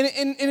them. And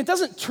it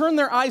doesn't turn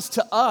their eyes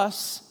to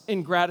us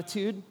in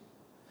gratitude,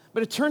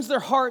 but it turns their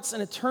hearts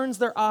and it turns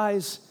their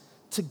eyes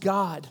to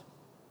God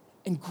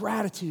in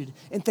gratitude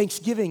and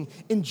thanksgiving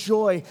and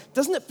joy.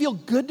 Doesn't it feel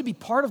good to be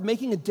part of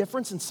making a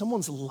difference in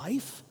someone's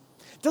life?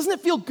 Doesn't it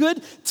feel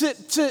good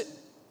to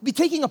be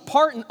taking a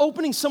part in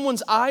opening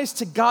someone's eyes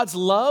to God's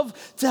love,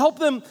 to help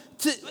them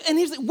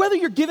whether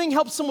your giving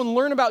helps someone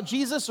learn about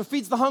Jesus or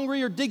feeds the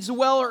hungry or digs a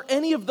well or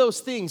any of those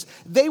things,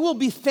 they will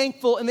be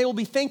thankful and they will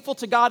be thankful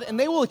to God and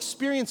they will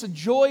experience a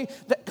joy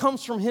that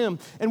comes from him.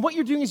 And what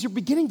you're doing is you're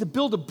beginning to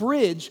build a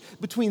bridge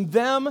between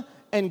them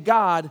and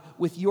God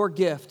with your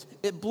gift.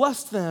 It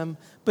blessed them,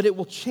 but it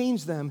will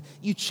change them.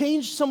 You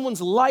change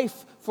someone's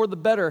life for the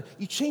better.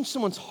 You change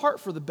someone's heart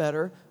for the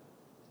better.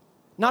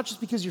 Not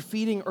just because you're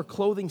feeding or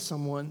clothing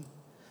someone,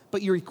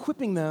 but you're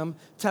equipping them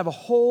to have a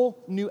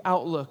whole new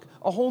outlook,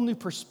 a whole new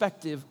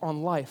perspective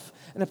on life,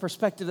 and a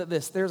perspective that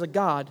there's a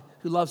God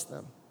who loves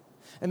them,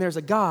 and there's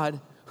a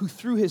God who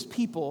through his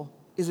people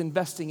is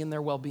investing in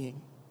their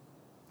well-being.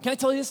 Can I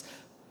tell you this?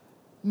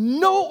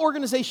 No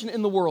organization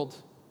in the world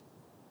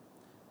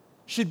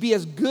should be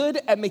as good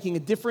at making a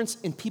difference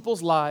in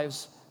people's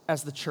lives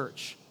as the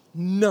church.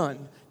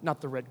 None.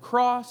 Not the Red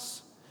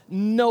Cross,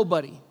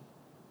 nobody.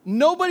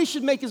 Nobody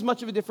should make as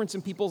much of a difference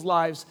in people's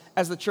lives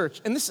as the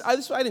church. And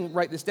I didn't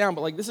write this down,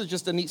 but this is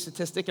just a neat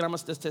statistic, and I'm a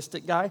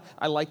statistic guy.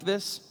 I like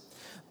this.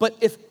 But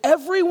if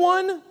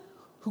everyone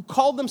who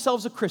called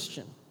themselves a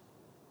Christian,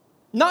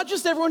 not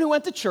just everyone who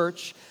went to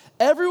church,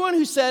 everyone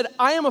who said,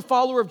 "I am a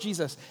follower of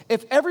Jesus,"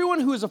 if everyone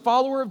who is a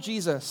follower of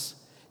Jesus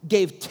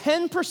gave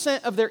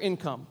 10% of their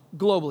income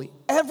globally,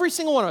 every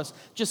single one of us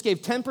just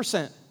gave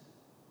 10%,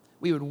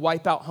 we would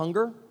wipe out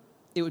hunger.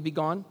 It would be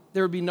gone.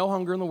 There would be no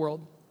hunger in the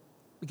world,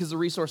 because the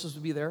resources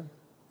would be there.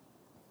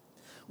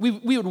 We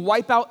would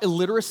wipe out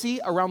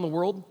illiteracy around the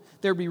world.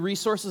 There would be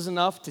resources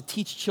enough to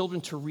teach children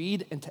to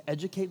read and to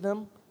educate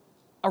them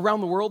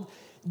around the world.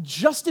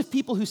 Just if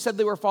people who said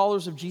they were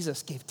followers of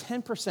Jesus gave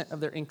 10% of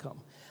their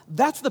income.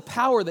 That's the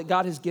power that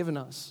God has given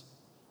us.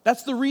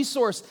 That's the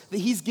resource that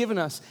he's given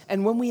us.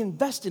 And when we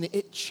invest in it,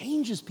 it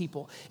changes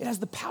people. It has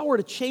the power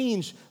to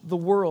change the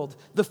world.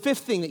 The fifth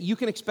thing that you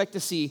can expect to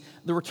see,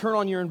 the return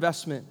on your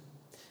investment,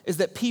 is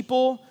that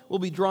people will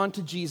be drawn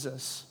to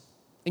Jesus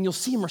and you'll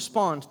see him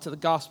respond to the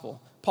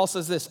gospel. Paul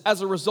says this: as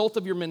a result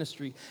of your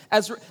ministry.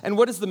 And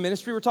what is the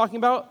ministry we're talking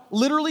about?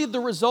 Literally the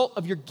result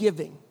of your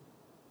giving.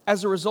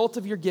 As a result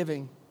of your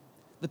giving,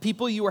 the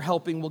people you are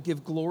helping will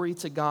give glory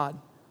to God.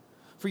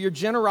 For your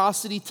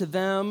generosity to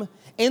them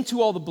and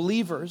to all the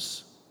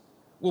believers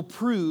will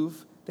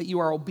prove that you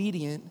are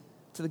obedient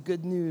to the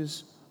good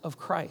news of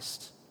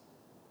Christ.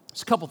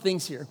 There's a couple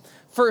things here.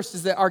 First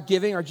is that our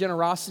giving, our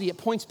generosity, it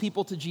points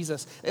people to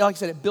Jesus. Like I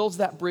said, it builds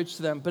that bridge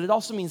to them. But it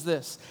also means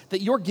this,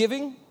 that your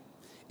giving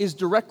is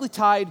directly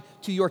tied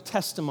to your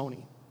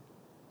testimony.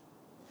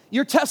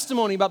 Your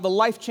testimony about the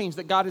life change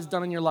that God has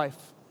done in your life.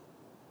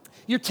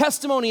 Your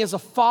testimony as a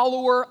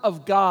follower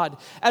of God,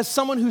 as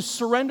someone who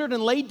surrendered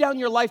and laid down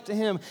your life to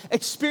him,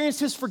 experienced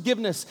his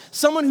forgiveness,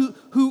 someone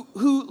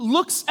who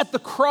looks at the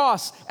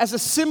cross as a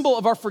symbol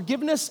of our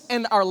forgiveness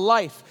and our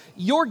life.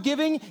 Your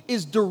giving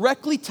is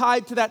directly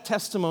tied to that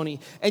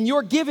testimony, and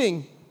your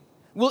giving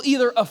will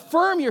either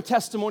affirm your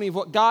testimony of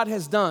what God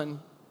has done,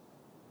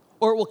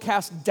 or it will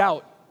cast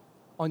doubt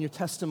on your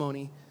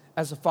testimony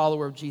as a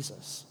follower of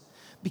Jesus.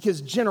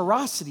 Because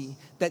generosity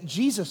that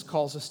Jesus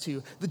calls us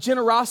to, the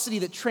generosity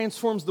that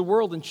transforms the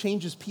world and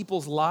changes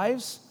people's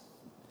lives,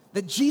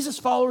 that Jesus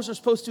followers are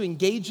supposed to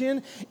engage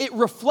in, it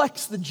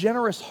reflects the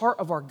generous heart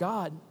of our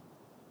God.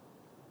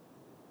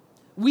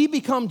 We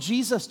become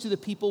Jesus to the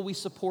people we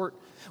support.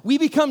 We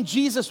become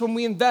Jesus when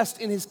we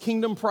invest in his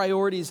kingdom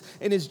priorities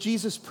and his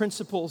Jesus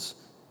principles.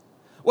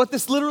 What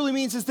this literally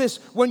means is this: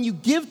 when you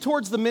give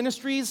towards the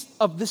ministries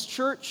of this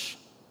church,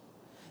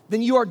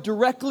 then you are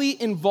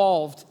directly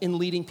involved in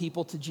leading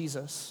people to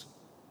Jesus.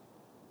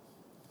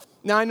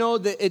 Now, I know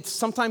that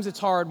sometimes it's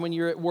hard when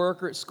you're at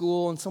work or at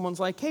school and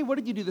someone's like, hey, what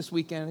did you do this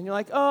weekend? And you're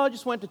like, oh, I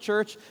just went to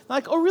church. They're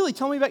like, oh, really?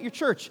 Tell me about your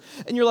church.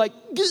 And you're like,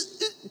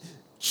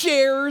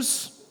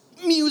 chairs,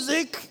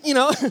 music,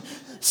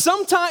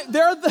 Sometimes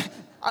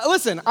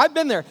listen, I've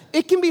been there.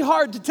 It can be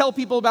hard to tell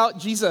people about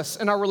Jesus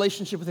and our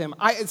relationship with him.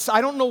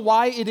 I don't know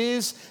why it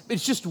is.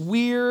 It's just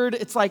weird.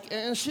 It's like,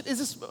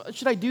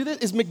 should I do this?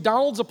 Is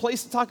McDonald's a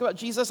place to talk about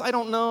Jesus? I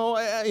don't know.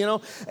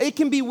 It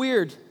can be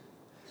weird.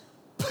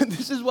 But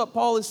this is what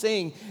Paul is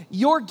saying.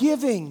 Your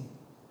giving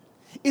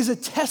is a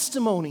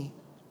testimony.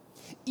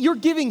 Your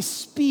giving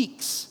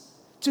speaks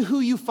to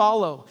who you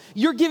follow.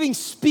 Your giving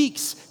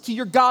speaks to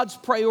your God's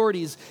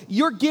priorities.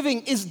 Your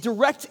giving is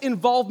direct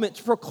involvement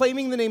to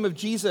proclaiming the name of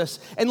Jesus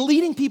and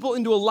leading people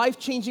into a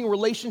life-changing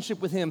relationship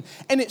with him.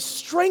 And it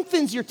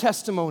strengthens your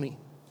testimony.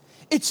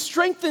 It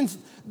strengthens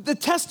the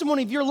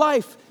testimony of your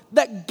life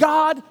that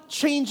God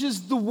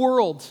changes the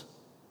world.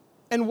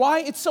 And why?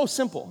 It's so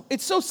simple.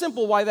 It's so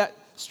simple why that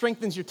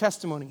strengthens your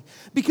testimony.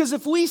 Because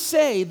if we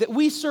say that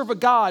we serve a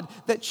God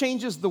that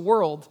changes the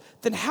world,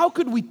 then how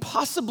could we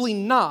possibly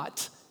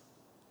not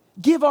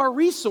give our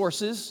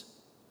resources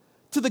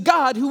to the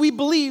God who we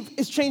believe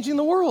is changing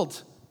the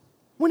world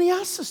when he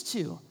asks us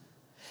to?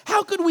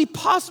 How could we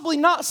possibly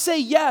not say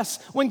yes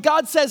when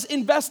God says,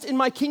 invest in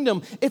my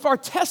kingdom, if our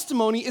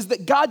testimony is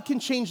that God can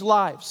change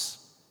lives?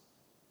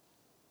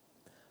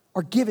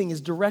 Our giving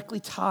is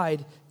directly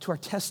tied to our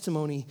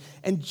testimony.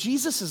 And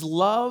Jesus'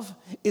 love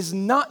is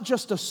not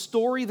just a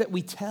story that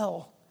we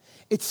tell.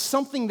 It's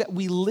something that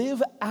we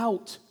live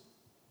out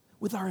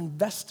with our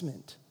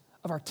investment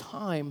of our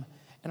time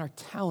and our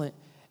talent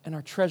and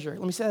our treasure.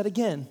 Let me say that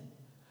again.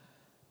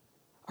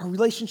 Our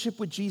relationship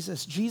with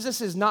Jesus.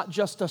 Jesus is not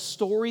just a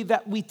story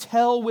that we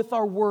tell with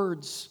our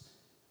words,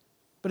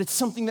 but it's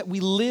something that we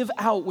live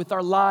out with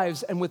our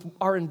lives and with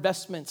our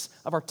investments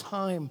of our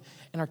time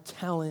and our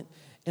talent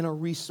and our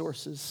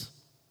resources.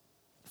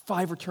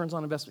 5 returns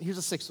on investment. Here's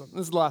the 6th one.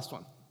 This is the last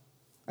one.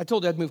 I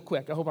told you I'd move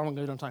quick. I hope I'm going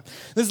to do it on time.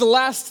 This is the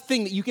last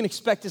thing that you can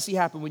expect to see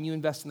happen when you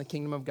invest in the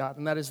kingdom of God,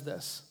 and that is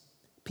this: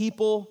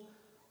 people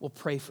will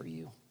pray for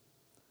you.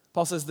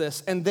 Paul says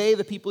this: and they,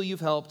 the people you've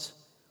helped,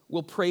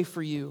 will pray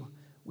for you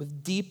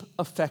with deep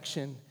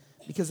affection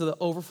because of the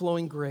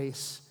overflowing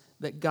grace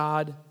that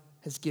God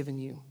has given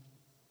you.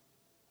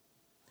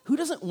 Who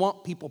doesn't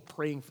want people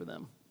praying for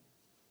them?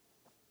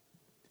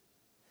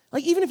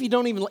 Like, even if you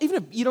don't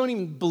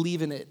even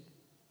believe in it,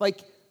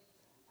 like,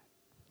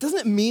 doesn't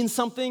it mean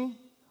something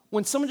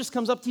when someone just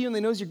comes up to you and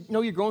they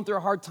know you're going through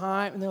a hard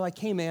time and they're like,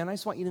 hey man, I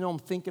just want you to know I'm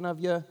thinking of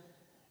you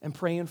and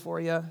praying for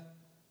you.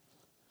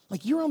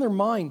 Like, you're on their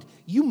mind.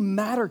 You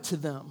matter to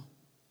them.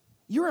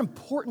 You're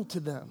important to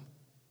them.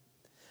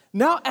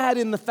 Now add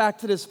in the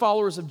fact that as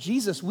followers of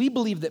Jesus, we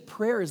believe that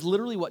prayer is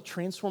literally what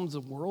transforms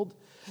the world,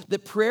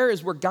 that prayer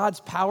is where God's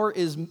power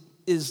is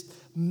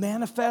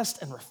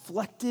manifest and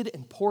reflected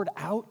and poured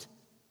out.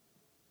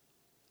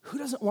 Who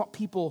doesn't want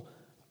people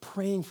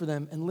praying for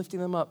them and lifting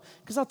them up?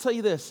 Because I'll tell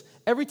you this,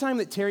 every time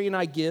that Terry and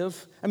I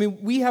give,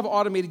 we have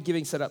automated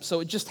giving set up,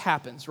 so it just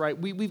happens, right?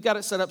 We've got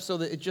it set up so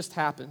that it just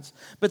happens.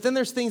 But then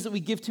there's things that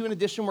we give to in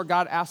addition where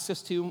God asks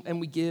us to,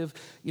 and we give.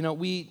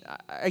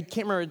 I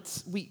can't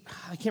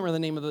remember the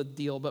name of the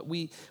deal, but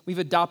we've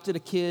adopted a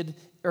kid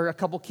or a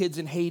couple kids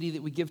in Haiti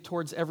that we give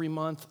towards every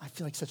month. I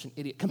feel like such an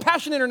idiot.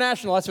 Compassion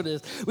International, that's what it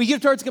is. We give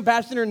towards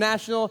Compassion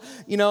International,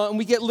 and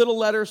we get little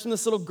letters from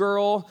this little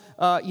girl,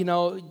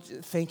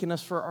 thanking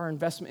us for our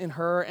investment in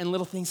her, and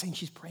little things saying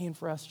she's praying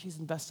for us, she's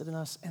invested in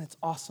us, and it's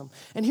awesome.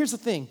 And here's the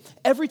thing,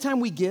 every time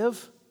we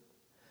give,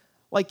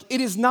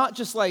 it is not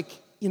just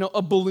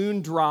a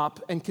balloon drop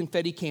and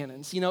confetti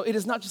cannons. It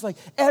is not just like,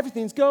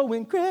 everything's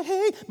going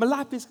great, my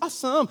life is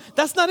awesome.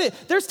 That's not it.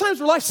 There's times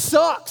where life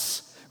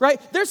sucks. Right?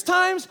 There's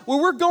times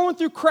where we're going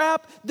through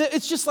crap that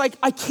it's just like,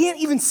 I can't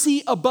even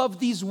see above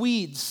these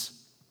weeds.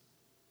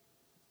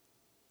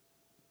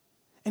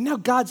 And now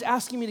God's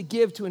asking me to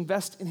give to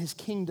invest in his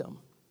kingdom.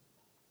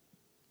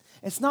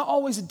 It's not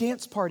always a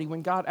dance party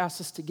when God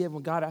asks us to give,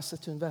 when God asks us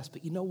to invest.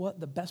 But you know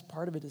what? The best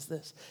part of it is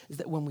this, is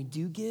that when we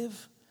do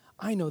give,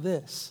 I know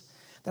this,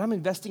 that I'm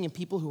investing in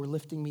people who are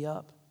lifting me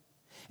up.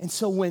 And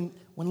so when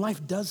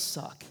life does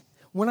suck,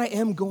 when I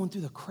am going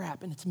through the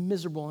crap and it's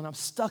miserable and I'm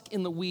stuck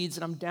in the weeds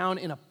and I'm down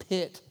in a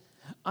pit,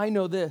 I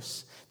know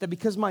this, that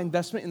because my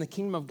investment in the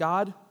kingdom of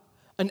God,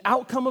 an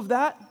outcome of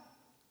that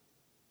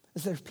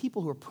is there's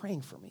people who are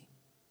praying for me.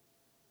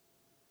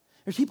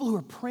 There's people who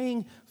are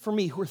praying for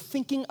me, who are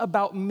thinking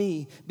about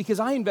me because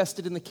I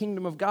invested in the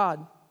kingdom of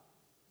God,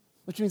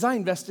 which means I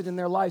invested in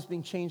their lives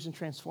being changed and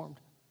transformed.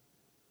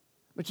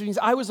 which means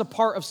I was a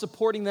part of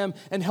supporting them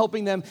and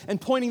helping them and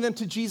pointing them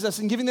to Jesus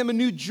and giving them a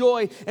new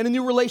joy and a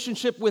new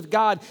relationship with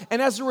God.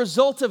 And as a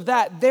result of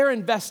that, they're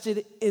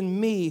invested in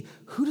me.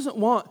 Who doesn't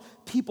want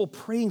people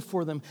praying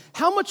for them?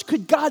 How much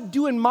could God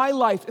do in my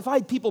life if I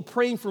had people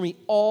praying for me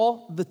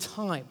all the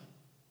time?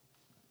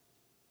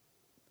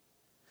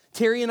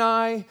 Terry and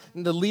I,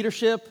 and the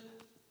leadership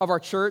of our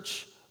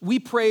church, we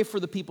pray for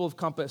the people of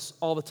Compass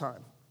all the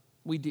time.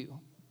 We do.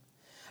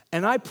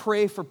 And I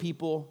pray for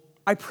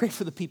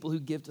the people who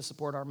give to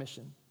support our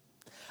mission.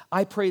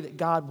 I pray that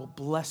God will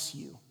bless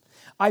you.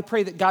 I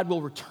pray that God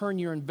will return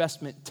your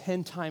investment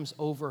 10 times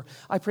over.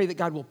 I pray that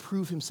God will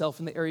prove himself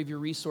in the area of your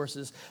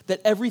resources,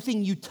 that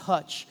everything you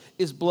touch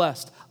is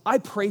blessed. I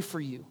pray for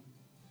you.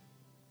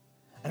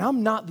 And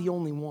I'm not the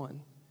only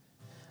one.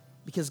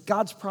 Because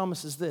God's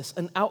promise is this: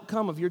 an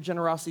outcome of your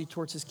generosity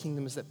towards his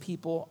kingdom is that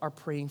people are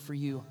praying for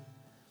you.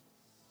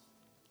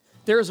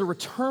 There is a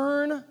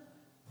return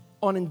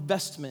on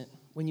investment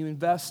when you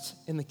invest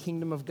in the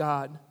kingdom of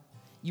God.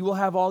 You will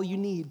have all you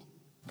need.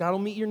 God will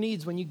meet your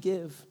needs when you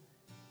give.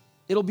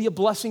 It'll be a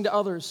blessing to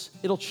others.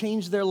 It'll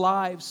change their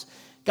lives.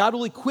 God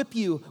will equip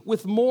you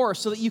with more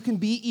so that you can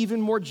be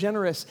even more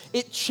generous.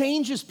 It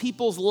changes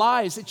people's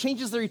lives. It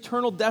changes their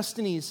eternal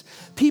destinies.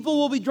 People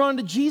will be drawn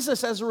to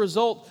Jesus as a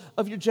result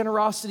of your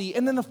generosity.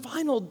 And then the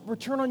final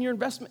return on your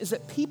investment is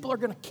that people are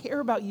going to care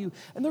about you,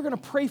 and they're going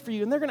to pray for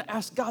you, and they're going to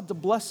ask God to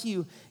bless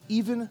you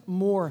even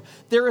more.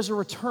 There is a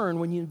return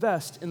when you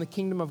invest in the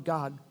kingdom of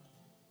God.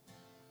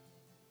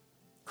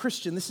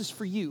 Christian, this is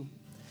for you.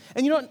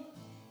 And you know what?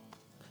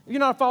 If you're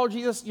not a follower of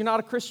Jesus, you're not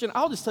a Christian,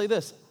 I'll just tell you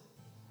this.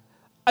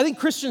 I think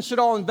Christians should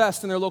all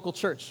invest in their local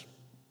church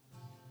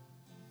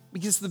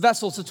because it's the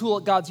vessel, it's the tool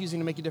that God's using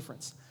to make a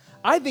difference.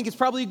 I think it's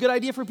probably a good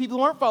idea for people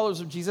who aren't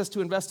followers of Jesus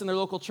to invest in their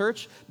local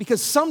church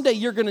because someday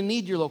you're going to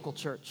need your local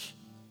church.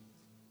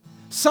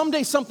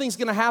 Someday something's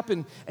going to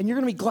happen and you're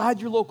going to be glad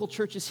your local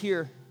church is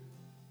here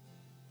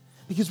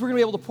because we're going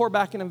to be able to pour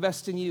back and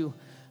invest in you.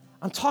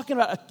 I'm talking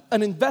about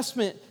an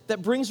investment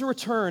that brings a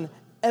return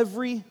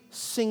every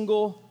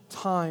single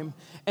time.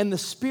 And the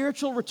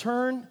spiritual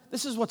return,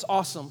 this is what's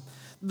awesome.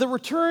 The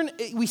return,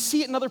 we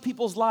see it in other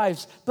people's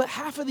lives, but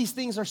half of these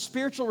things are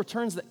spiritual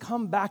returns that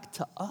come back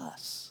to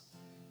us.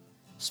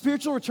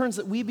 Spiritual returns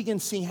that we begin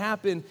seeing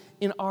happen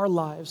in our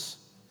lives.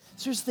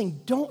 So here's the thing,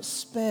 don't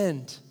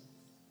spend,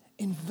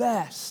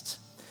 invest.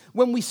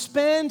 When we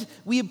spend,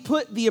 we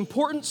put the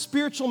important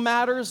spiritual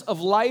matters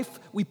of life,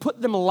 we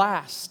put them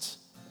last.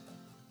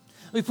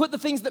 We put the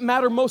things that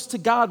matter most to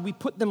God, we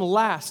put them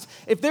last.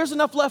 If there's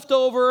enough left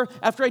over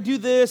after I do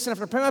this, and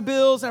after I pay my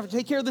bills, and after I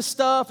take care of this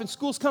stuff, and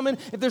school's coming,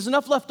 if there's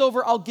enough left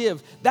over, I'll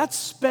give. That's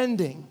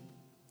spending.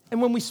 And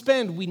when we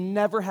spend, we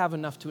never have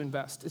enough to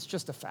invest. It's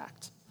just a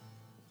fact.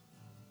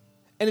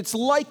 And it's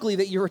likely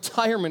that your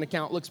retirement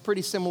account looks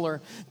pretty similar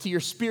to your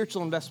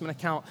spiritual investment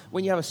account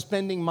when you have a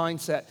spending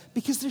mindset,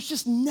 because there's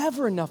just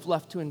never enough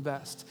left to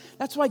invest.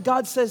 That's why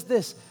God says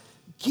this: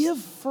 give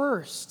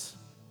first.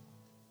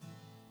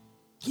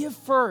 Give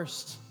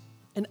first,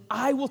 and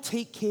I will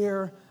take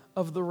care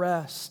of the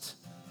rest.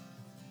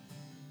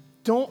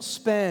 Don't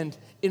spend,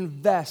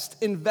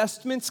 invest.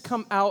 Investments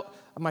come out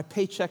of my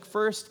paycheck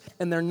first,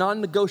 and they're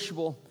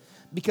non-negotiable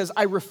because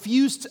I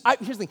refuse to.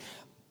 Here's the thing.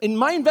 In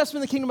my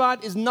investment in the kingdom of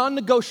God is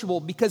non-negotiable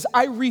because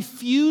I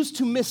refuse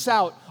to miss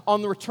out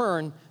on the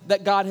return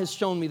that God has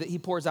shown me that he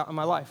pours out in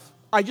my life.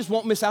 I just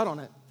won't miss out on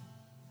it.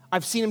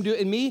 I've seen him do it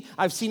in me.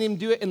 I've seen him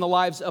do it in the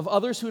lives of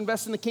others who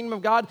invest in the kingdom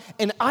of God,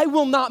 and I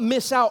will not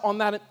miss out on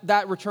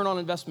that return on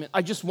investment.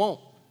 I just won't,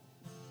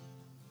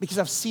 because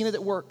I've seen it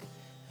at work.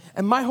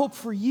 And my hope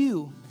for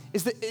you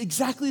is that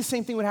exactly the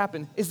same thing would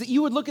happen, is that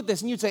you would look at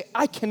this and you'd say,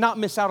 I cannot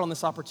miss out on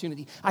this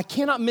opportunity. I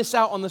cannot miss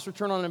out on this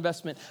return on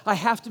investment. I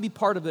have to be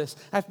part of this.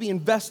 I have to be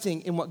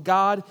investing in what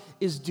God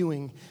is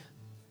doing.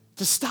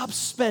 To stop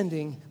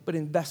spending, but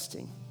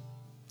investing.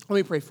 Let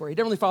me pray for you.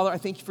 Heavenly Father, I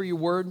thank you for your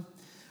word.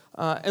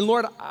 And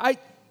Lord, I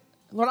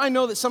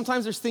know that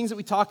sometimes there's things that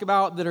we talk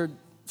about that are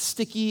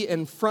sticky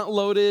and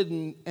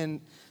front-loaded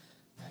and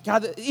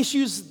God, the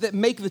issues that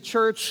make the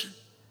church,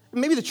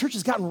 maybe the church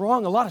has gotten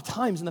wrong a lot of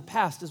times in the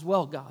past as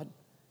well, God.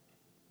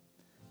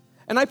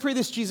 And I pray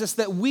this, Jesus,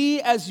 that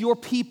we as your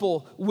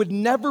people would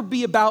never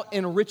be about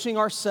enriching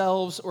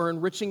ourselves or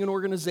enriching an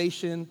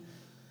organization,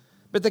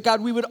 but that,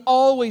 God, we would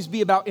always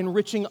be about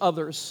enriching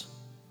others,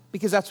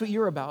 because that's what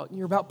you're about.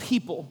 You're about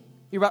people.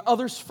 You're about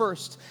others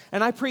first.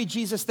 And I pray,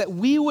 Jesus, that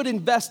we would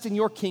invest in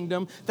your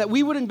kingdom, that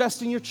we would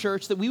invest in your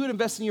church, that we would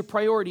invest in your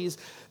priorities,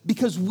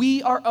 because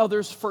we are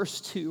others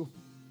first too.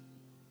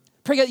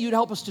 Pray, God, that you'd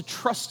help us to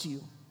trust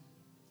you.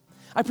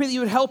 I pray that you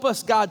would help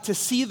us, God, to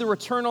see the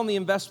return on the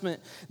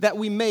investment that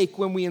we make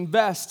when we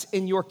invest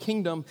in your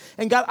kingdom.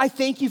 And God, I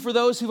thank you for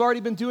those who've already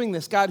been doing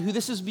this, God, who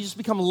this has just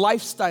become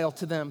lifestyle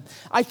to them.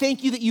 I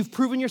thank you that you've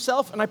proven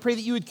yourself, and I pray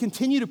that you would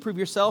continue to prove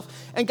yourself.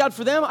 And God,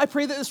 for them, I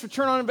pray that this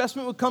return on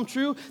investment would come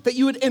true, that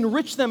you would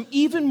enrich them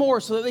even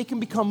more so that they can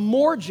become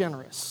more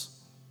generous.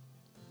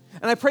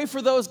 And I pray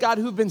for those, God,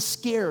 who've been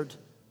scared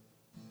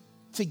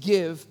to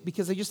give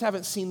because they just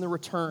haven't seen the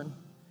return.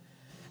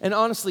 And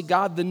honestly,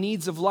 God, the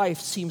needs of life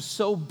seem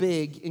so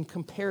big in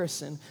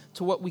comparison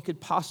to what we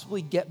could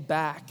possibly get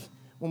back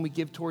when we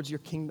give towards your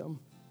kingdom.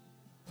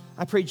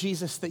 I pray,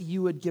 Jesus, that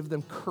you would give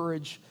them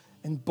courage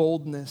and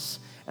boldness.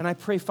 And I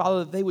pray, Father,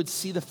 that they would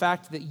see the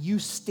fact that you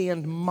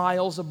stand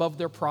miles above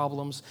their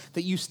problems,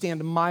 that you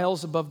stand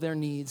miles above their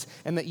needs,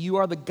 and that you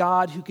are the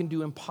God who can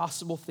do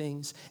impossible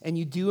things. And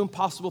you do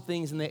impossible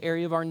things in the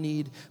area of our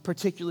need,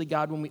 particularly,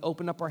 God, when we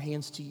open up our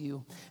hands to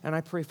you. And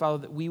I pray, Father,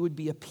 that we would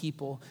be a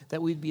people,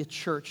 that we'd be a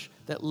church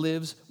that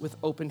lives with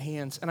open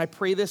hands. And I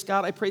pray this,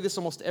 God, I pray this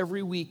almost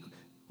every week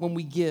when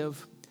we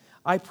give.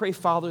 I pray,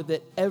 Father,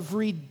 that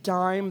every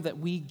dime that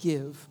we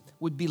give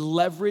would be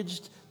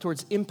leveraged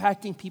towards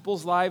impacting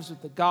people's lives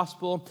with the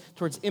gospel,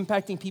 towards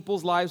impacting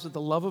people's lives with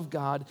the love of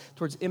God,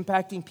 towards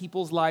impacting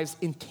people's lives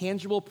in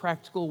tangible,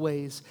 practical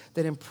ways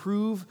that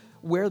improve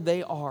where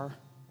they are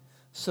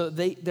so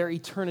their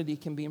eternity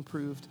can be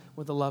improved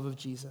with the love of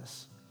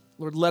Jesus.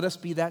 Lord, let us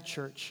be that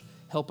church.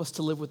 Help us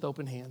to live with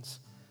open hands.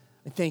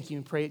 I thank you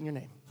and pray it in your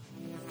name.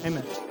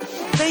 Amen.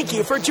 Thank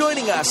you for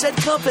joining us at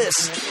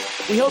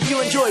Compass. We hope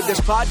you enjoyed this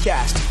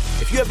podcast.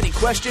 If you have any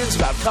questions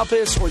about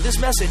Compass or this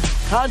message,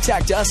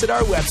 contact us at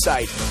our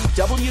website,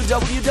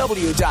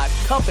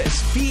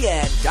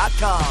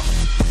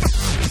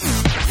 www.compassbn.com.